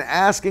praying and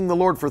asking the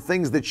Lord for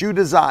things that you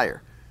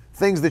desire,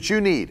 things that you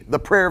need. The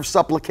prayer of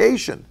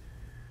supplication.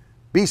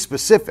 Be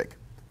specific.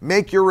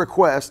 Make your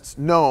requests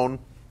known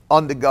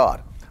unto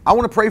God. I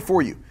want to pray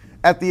for you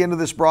at the end of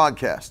this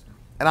broadcast.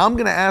 And I'm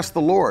going to ask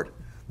the Lord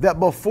that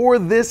before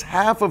this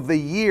half of the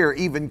year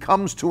even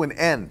comes to an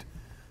end,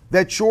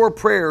 that your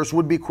prayers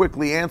would be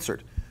quickly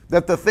answered.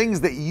 That the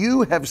things that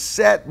you have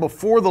set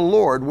before the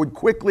Lord would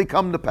quickly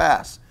come to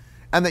pass.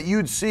 And that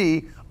you'd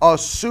see a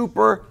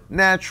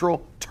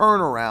supernatural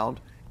turnaround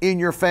in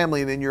your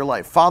family and in your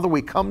life. Father,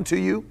 we come to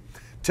you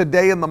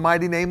today in the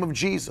mighty name of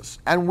Jesus.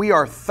 And we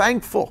are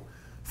thankful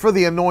for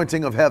the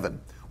anointing of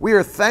heaven. We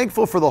are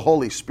thankful for the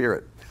Holy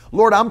Spirit.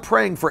 Lord, I'm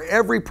praying for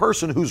every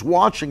person who's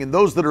watching and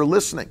those that are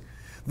listening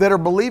that are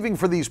believing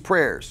for these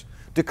prayers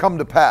to come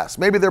to pass.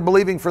 Maybe they're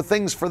believing for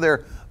things for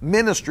their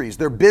ministries,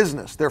 their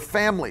business, their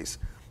families,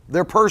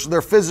 their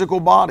physical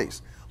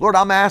bodies. Lord,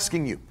 I'm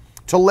asking you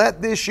to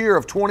let this year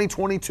of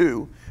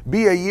 2022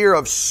 be a year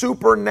of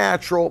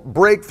supernatural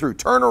breakthrough,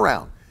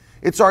 turnaround.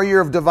 It's our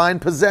year of divine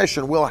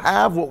possession. We'll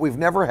have what we've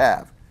never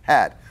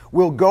had.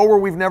 We'll go where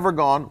we've never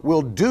gone.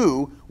 We'll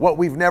do what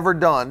we've never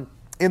done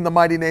in the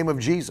mighty name of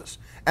Jesus.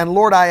 And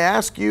Lord, I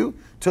ask you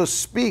to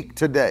speak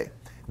today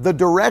the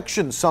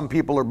direction some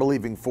people are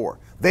believing for.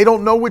 They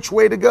don't know which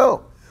way to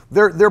go.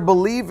 They're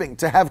believing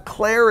to have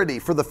clarity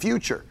for the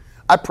future.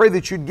 I pray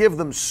that you'd give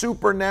them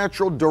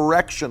supernatural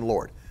direction,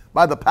 Lord,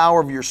 by the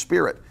power of your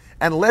Spirit.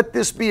 And let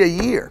this be a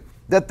year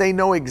that they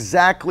know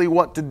exactly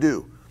what to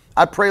do.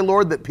 I pray,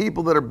 Lord, that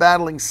people that are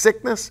battling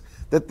sickness,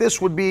 that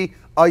this would be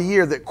a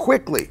year that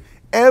quickly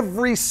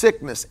every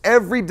sickness,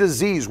 every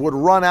disease would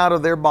run out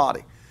of their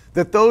body.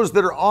 That those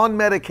that are on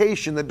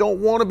medication, that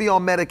don't want to be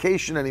on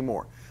medication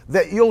anymore,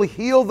 that you'll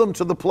heal them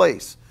to the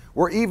place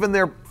where even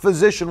their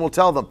physician will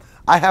tell them,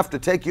 I have to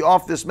take you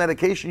off this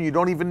medication, you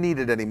don't even need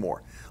it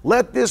anymore.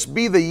 Let this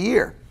be the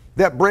year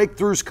that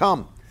breakthroughs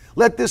come.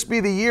 Let this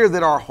be the year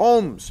that our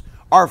homes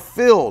are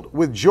filled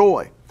with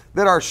joy,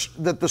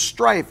 that the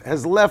strife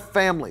has left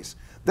families,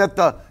 that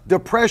the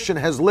depression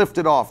has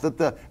lifted off, that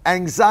the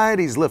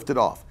anxiety's lifted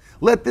off.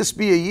 Let this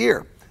be a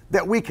year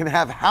that we can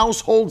have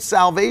household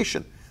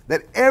salvation,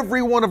 that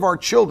every one of our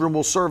children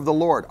will serve the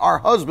Lord. Our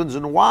husbands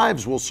and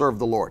wives will serve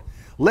the Lord.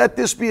 Let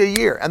this be a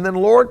year. And then,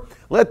 Lord,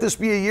 let this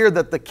be a year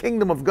that the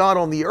kingdom of God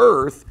on the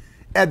earth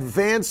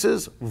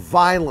advances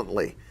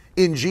violently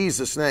in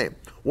Jesus' name.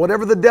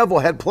 Whatever the devil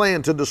had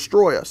planned to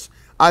destroy us,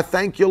 I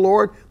thank you,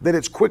 Lord, that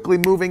it's quickly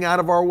moving out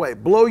of our way.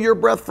 Blow your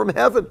breath from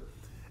heaven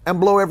and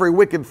blow every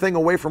wicked thing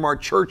away from our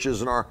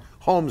churches and our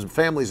homes and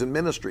families and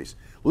ministries.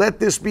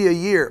 Let this be a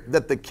year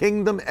that the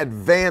kingdom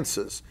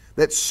advances,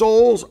 that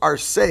souls are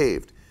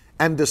saved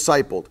and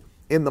discipled.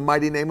 In the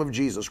mighty name of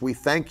Jesus, we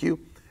thank you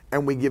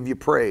and we give you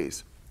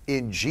praise.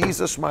 In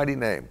Jesus' mighty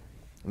name.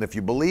 And if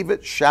you believe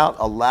it, shout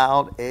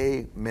aloud,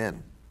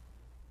 amen.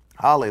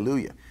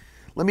 Hallelujah.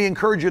 Let me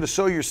encourage you to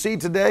sow your seed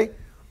today.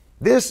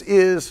 This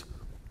is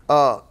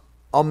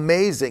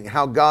amazing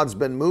how God's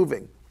been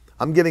moving.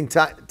 I'm getting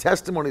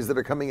testimonies that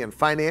are coming in,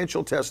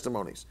 financial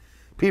testimonies,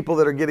 people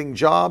that are getting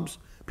jobs,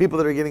 people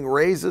that are getting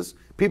raises,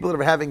 people that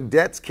are having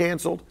debts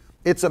canceled.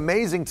 It's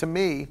amazing to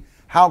me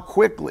how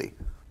quickly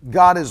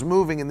God is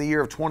moving in the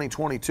year of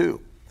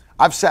 2022.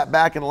 I've sat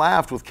back and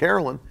laughed with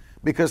Carolyn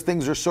because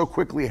things are so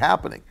quickly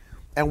happening.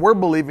 And we're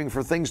believing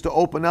for things to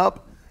open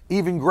up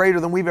even greater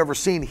than we've ever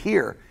seen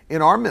here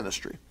in our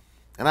ministry.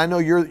 And I know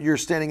you're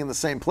standing in the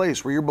same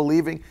place where you're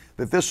believing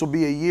that this will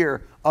be a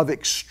year of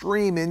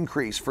extreme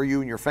increase for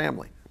you and your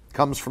family.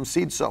 Comes from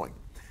seed sowing.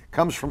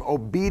 Comes from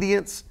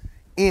obedience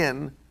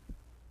in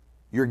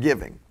your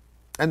giving.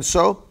 And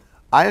so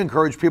I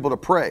encourage people to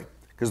pray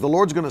because the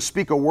Lord's going to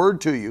speak a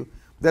word to you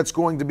that's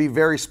going to be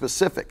very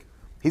specific.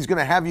 He's going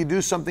to have you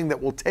do something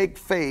that will take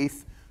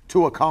faith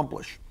to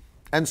accomplish.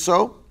 And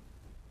so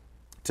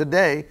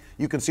today,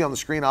 you can see on the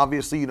screen,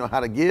 obviously, you know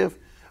how to give.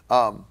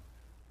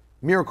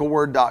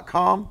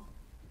 MiracleWord.com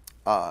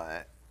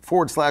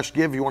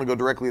 /give. You want to go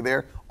directly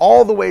there.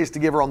 All the ways to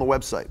give are on the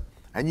website.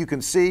 And you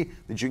can see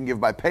that you can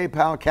give by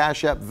PayPal,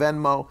 Cash App,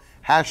 Venmo,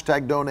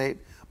 #donate.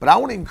 But I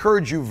want to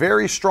encourage you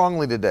very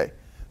strongly today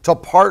to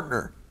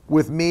partner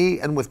with me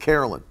and with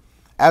Carolyn.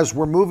 As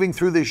we're moving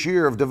through this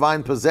year of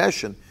divine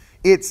possession,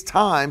 it's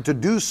time to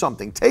do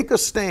something. Take a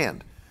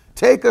stand.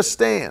 Take a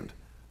stand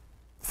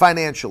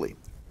financially.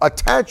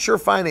 Attach your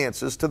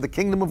finances to the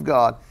kingdom of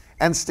God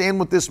and stand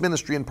with this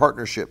ministry in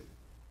partnership.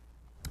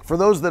 For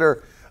those that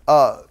are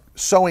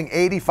sowing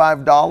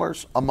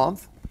 $85 a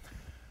month,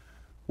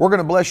 we're going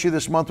to bless you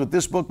this month with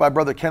this book by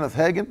Brother Kenneth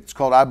Hagin. It's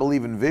called I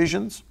Believe in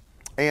Visions.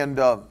 And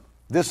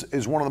this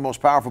is one of the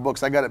most powerful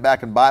books. I got it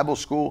back in Bible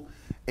school,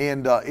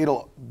 and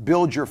it'll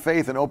build your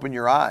faith and open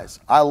your eyes.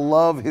 I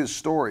love his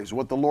stories,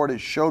 what the Lord has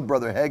showed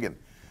Brother Hagin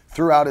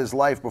throughout his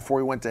life before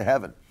he went to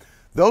heaven.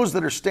 Those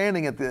that are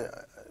standing at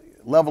the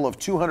level of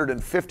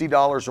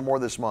 $250 or more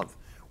this month,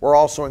 we're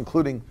also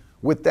including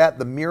with that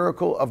The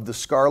Miracle of the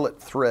Scarlet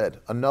Thread,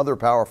 another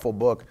powerful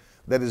book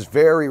that is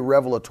very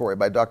revelatory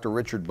by Dr.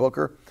 Richard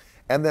Booker.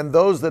 And then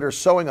those that are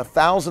sowing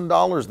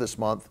 $1,000 this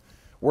month,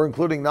 we're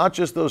including not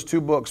just those two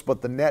books,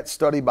 but the Net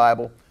Study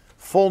Bible,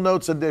 full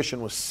notes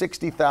edition with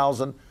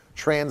 60,000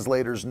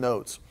 translators'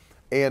 notes.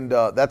 And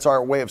that's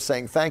our way of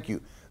saying thank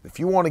you. If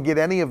you want to get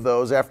any of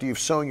those after you've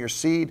sown your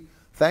seed,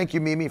 thank you,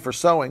 Mimi, for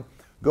sowing.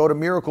 Go to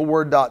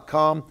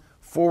miracleword.com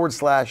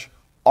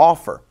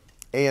 /offer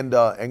and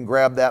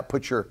grab that,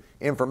 put your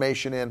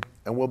information in,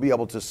 and we'll be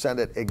able to send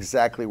it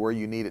exactly where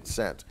you need it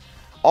sent.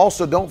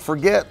 Also, don't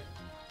forget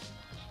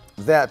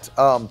that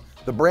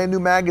the brand new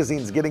magazine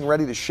is getting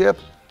ready to ship.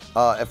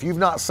 If you've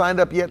not signed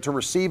up yet to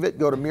receive it,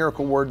 go to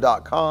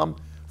miracleword.com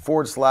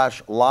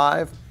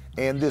 /live.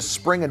 And this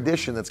spring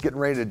edition that's getting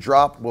ready to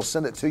drop, we'll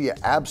send it to you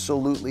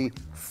absolutely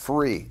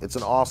free. It's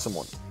an awesome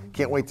one.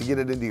 Can't wait to get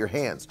it into your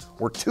hands.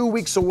 We're 2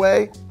 weeks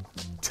away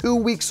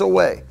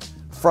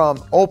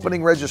from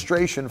opening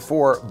registration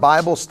for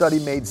Bible Study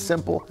Made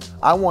Simple.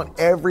 I want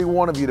every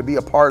one of you to be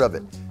a part of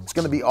it. It's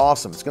going to be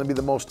awesome. It's going to be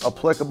the most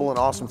applicable and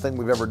awesome thing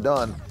we've ever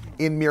done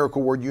in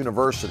Miracle Word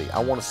University. I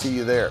want to see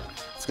you there.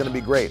 It's going to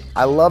be great.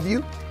 I love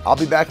you. I'll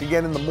be back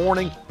again in the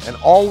morning and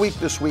all week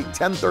this week,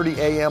 10:30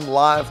 a.m.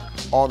 live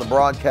on the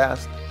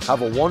broadcast.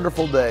 Have a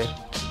wonderful day.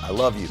 I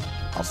love you.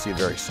 I'll see you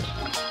very soon.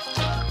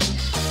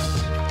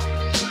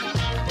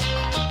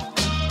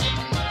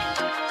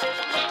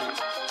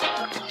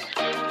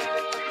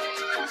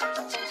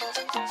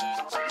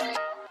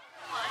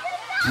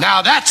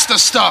 Now that's the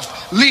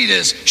stuff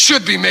leaders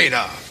should be made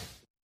of.